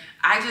 And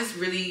I just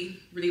really,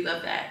 really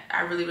love that.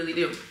 I really, really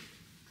do.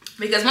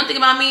 Because one thing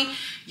about me,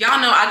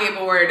 y'all know I get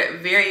bored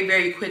very,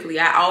 very quickly.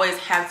 I always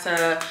have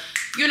to,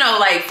 you know,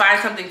 like find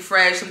something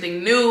fresh,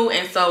 something new.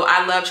 And so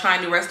I love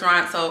trying new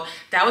restaurants. So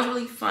that was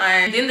really fun.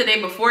 And then the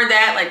day before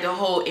that, like the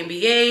whole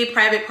NBA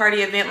private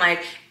party event,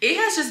 like it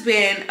has just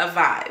been a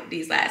vibe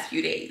these last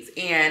few days.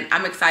 And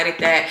I'm excited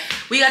that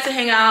we got to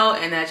hang out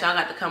and that y'all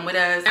got to come with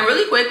us. And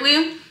really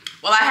quickly,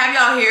 while I have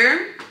y'all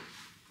here,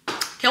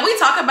 can we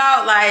talk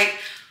about like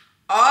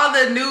all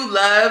the new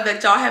love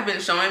that y'all have been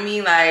showing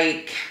me?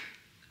 Like,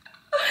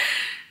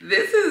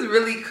 this is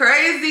really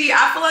crazy.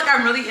 I feel like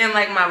I'm really in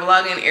like my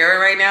vlogging era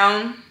right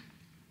now.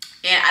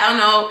 And I don't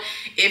know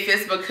if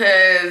it's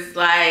because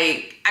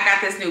like I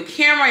got this new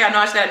camera. Y'all know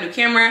I just got a new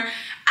camera.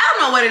 I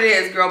don't know what it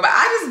is, girl, but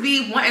I just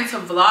be wanting to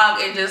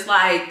vlog and just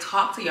like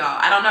talk to y'all.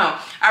 I don't know.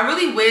 I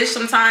really wish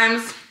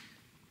sometimes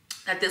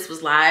that this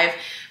was live,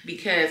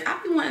 because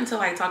I've been wanting to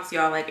like talk to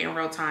y'all like in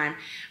real time.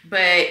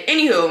 But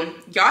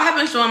anywho, y'all have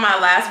been showing my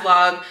last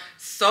vlog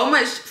so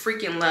much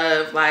freaking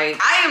love. Like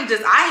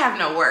I have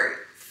no words.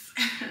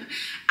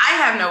 I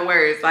have no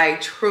words,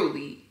 like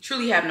truly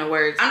have no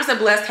words. I'm just a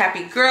blessed,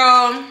 happy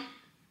girl.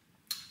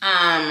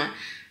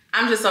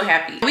 I'm just so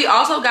happy. We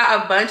also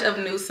got a bunch of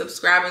new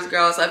subscribers,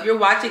 girl. So if you're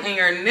watching and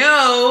you're new,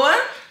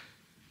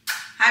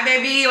 hi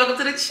baby, welcome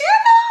to the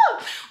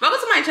channel. Welcome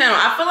to my channel.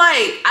 I feel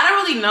like I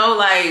don't really know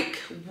like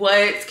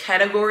what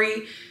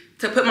category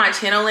to put my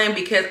channel in,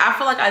 because I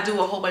feel like I do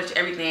a whole bunch of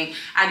everything.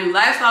 I do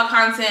lifestyle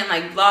content,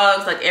 like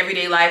vlogs, like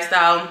everyday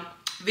lifestyle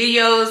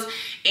videos,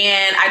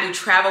 and I do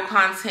travel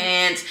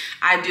content.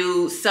 I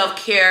do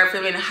self-care,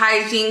 feminine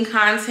hygiene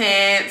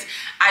content.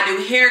 I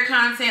do hair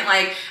content.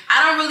 Like,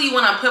 I don't really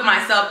want to put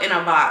myself in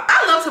a box.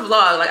 I love to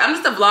vlog. Like, I'm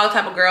just a vlog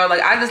type of girl.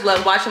 Like, I just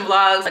love watching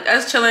vlogs, like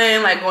us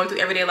chilling, like going through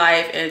everyday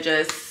life and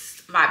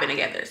just vibing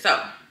together.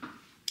 So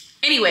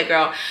anyway,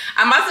 girl,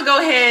 I'm about to go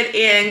ahead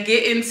and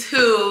get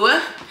into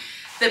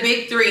the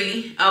big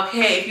 3.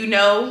 Okay, if you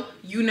know,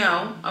 you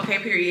know. Okay,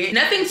 period.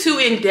 Nothing too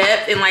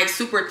in-depth and like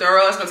super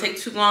thorough. It's gonna take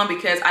too long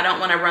because I don't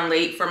want to run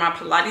late for my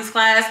Pilates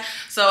class.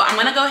 So I'm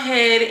gonna go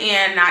ahead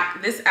and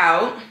knock this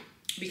out,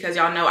 because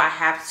y'all know I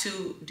have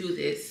to do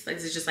this. Like,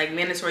 this is just like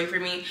mandatory for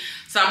me.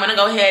 So I'm gonna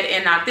go ahead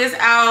and knock this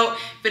out,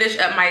 finish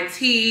up my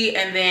tea,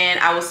 and then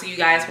I will see you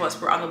guys once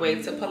we're on the way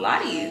to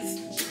Pilates.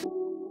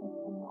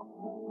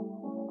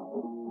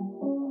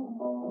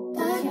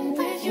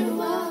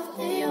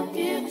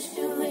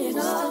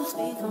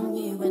 Speak on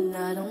me when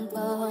I don't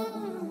go.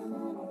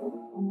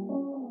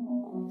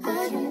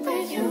 I can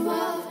break you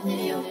off,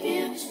 and your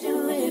gifts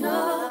do it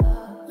all.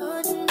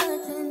 No,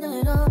 nothing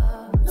at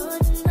all. No,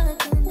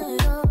 nothing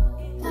at all.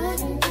 I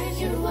can break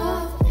you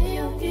off, and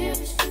your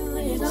gifts do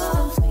it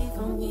all. Speak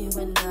on me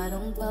when I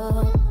don't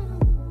go.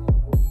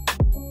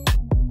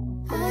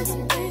 I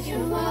can break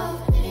you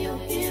off, and your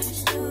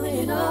gifts do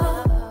it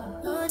all.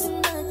 No,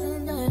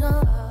 nothing at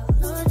all.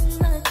 No,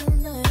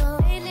 nothing at all.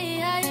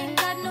 Lately I ain't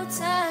got no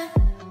time.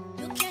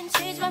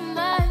 My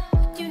mind,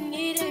 what you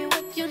need and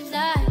what you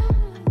like.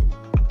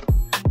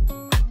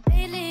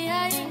 Lately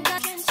I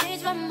can't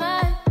change my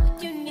mind.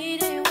 What you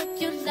need and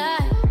what you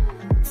like.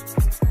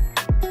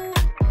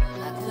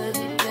 I could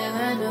be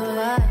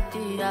paranoid.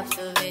 The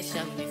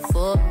observation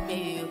before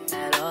me, you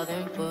had all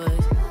them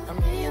boys. I'm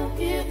in your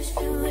gifts,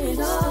 do it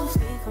all.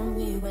 Speak on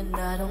me when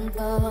I don't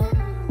go.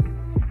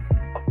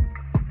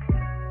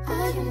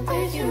 I can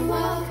break you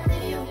off,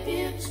 and your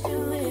gifts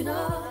do it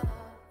all.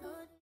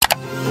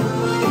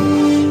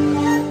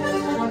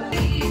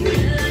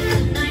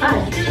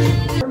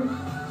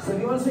 So if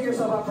you want to set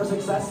yourself up for for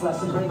success,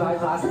 less than 25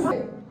 classes.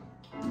 I'm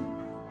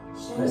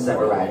gonna step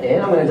right in.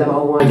 I'm gonna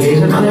demo one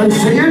engagement. I'm gonna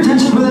set your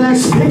attention for the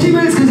next 50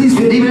 minutes because these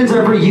 50 minutes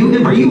are for you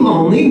and for you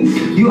only.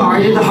 You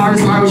already did the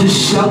hardest part, which is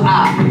show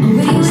up.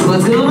 So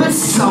let's get a little bit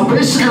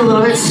selfish and a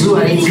little bit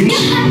sweaty.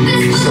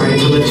 Starting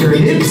to lift your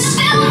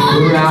hips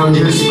around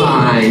your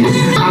spine.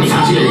 I'm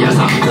touching it, yes,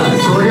 I'm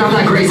good. So we're gonna have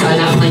that great side,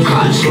 that plank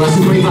crunch. Less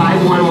than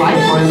 25, one wide,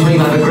 more than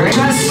 25, a great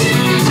chest.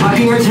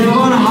 Tucking our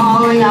tempo and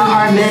hollowing out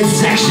our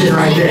midsection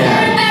right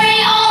there.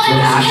 And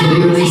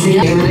actually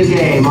releasing it in the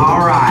game. All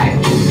right.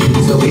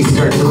 So we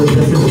start to lift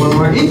this one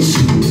more inch.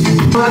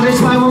 Up this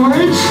by one more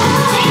inch.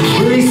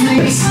 Releasing.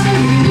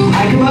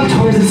 I come up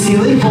towards the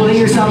ceiling, folding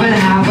yourself in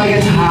half like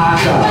a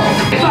taco.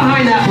 Get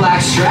behind that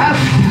black strap.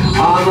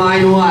 On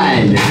line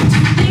one.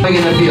 I'm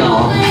gonna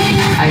feel.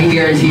 I can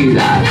guarantee you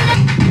that.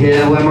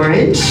 Get up one more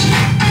inch.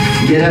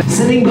 Get up.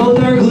 Sending both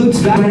our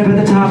glutes back right up at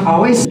the top.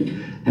 Always.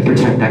 And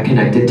protect that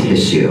connected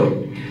tissue.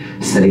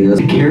 Setting those.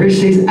 The carriage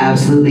stays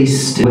absolutely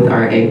still with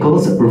our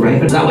ankles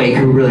right. That way you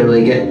can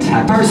really get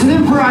tapped. Person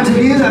in front of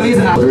you, that means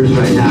outwards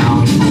right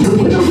now. So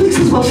look at the legs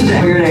as well today.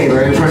 Your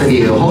neighbor in front of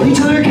you. Hold each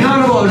other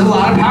accountable. There's a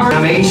lot of power.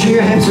 Now making sure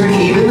your hips are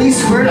evenly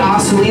squared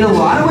off. So lean a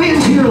lot of weight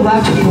into your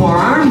left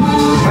forearm.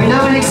 Right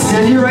now, and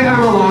extend your right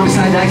arm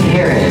alongside that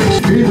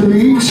carriage.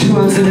 3, 2,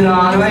 1, send it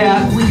all the way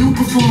up.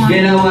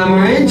 Get up one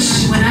more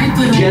inch.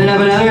 Get it up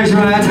another inch.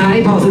 Run out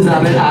tiny pulses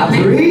up and up.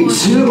 3,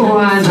 2,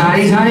 1.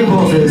 Tiny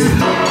pulses.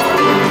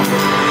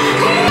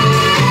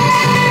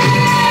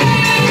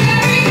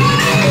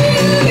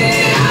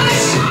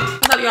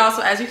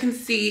 So as you can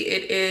see,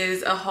 it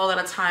is a whole lot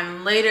of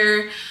time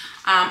later.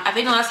 I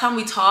think the last time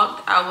we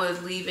talked, I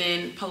was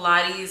leaving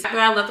Pilates. After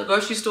I left the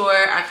grocery store,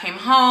 I came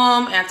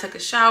home and I took a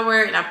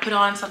shower and I put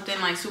on something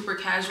like super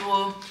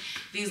casual.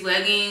 These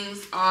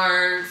leggings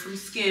are from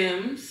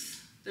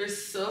Skims. They're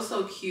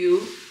so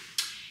cute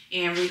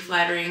and really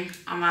flattering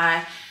on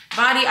my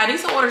body. I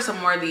need to order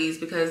some more of these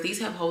because these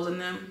have holes in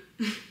them.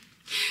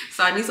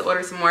 So I need to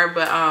order some more,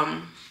 but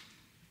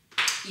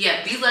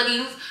yeah, these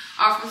leggings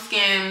are from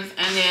Skims,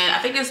 and then I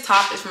think this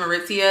top is from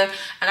Aritzia.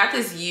 I got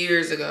this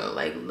years ago,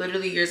 like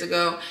literally years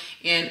ago,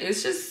 and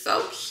it's just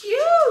so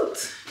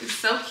cute. It's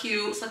so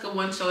cute. It's like a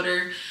one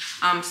shoulder,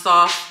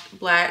 soft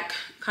black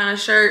kind of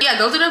shirt. Yeah,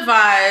 those are the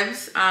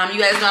vibes. You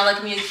guys know I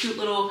like me a cute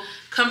little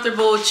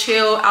comfortable,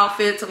 chill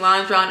outfit to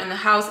lounge around in the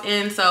house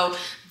in. So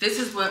this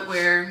is what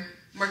we're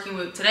working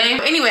with today.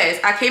 But anyways,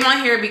 I came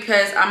on here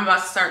because I'm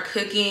about to start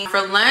cooking.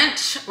 For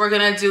lunch, we're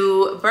gonna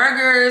do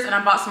burgers, and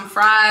I bought some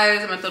fries.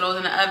 I'm gonna throw those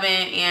in the oven,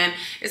 and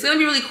it's gonna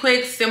be really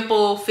quick,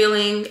 simple,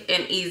 filling,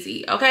 and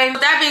easy, okay?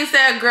 With that being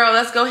said, girl,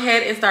 let's go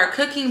ahead and start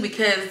cooking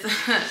because,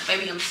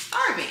 baby, I'm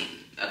starving,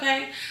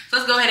 okay? So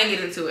let's go ahead and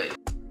get into it.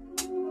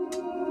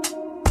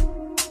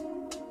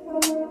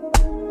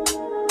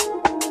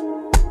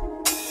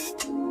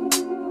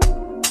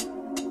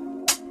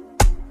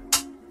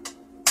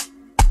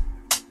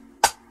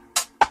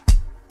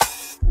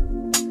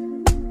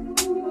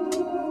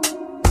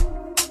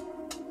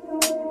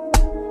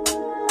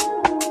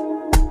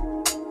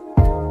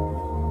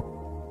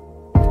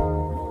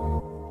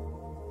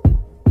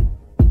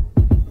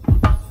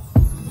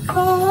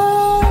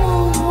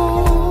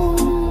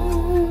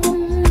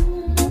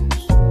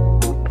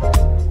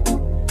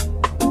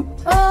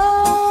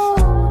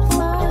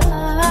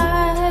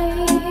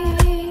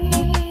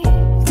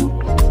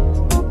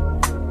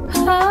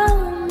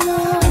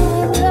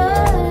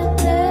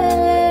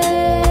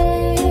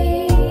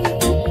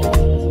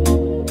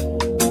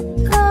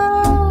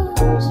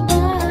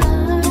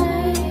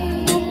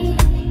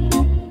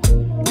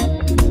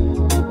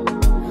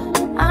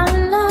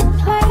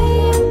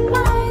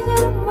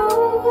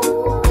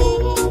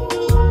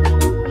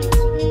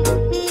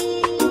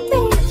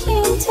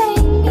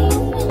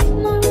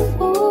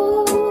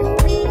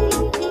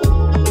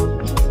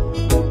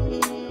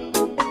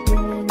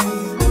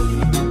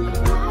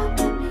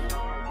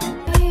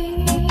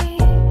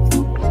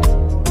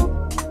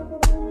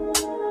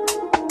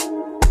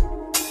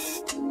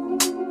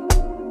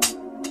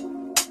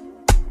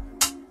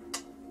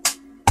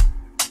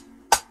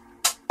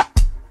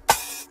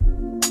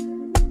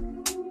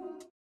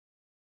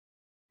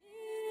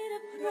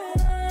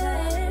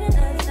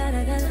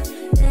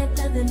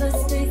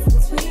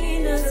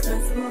 Between us,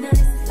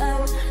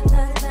 nice,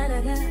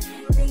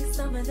 think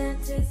some of that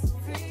is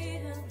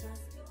freedom.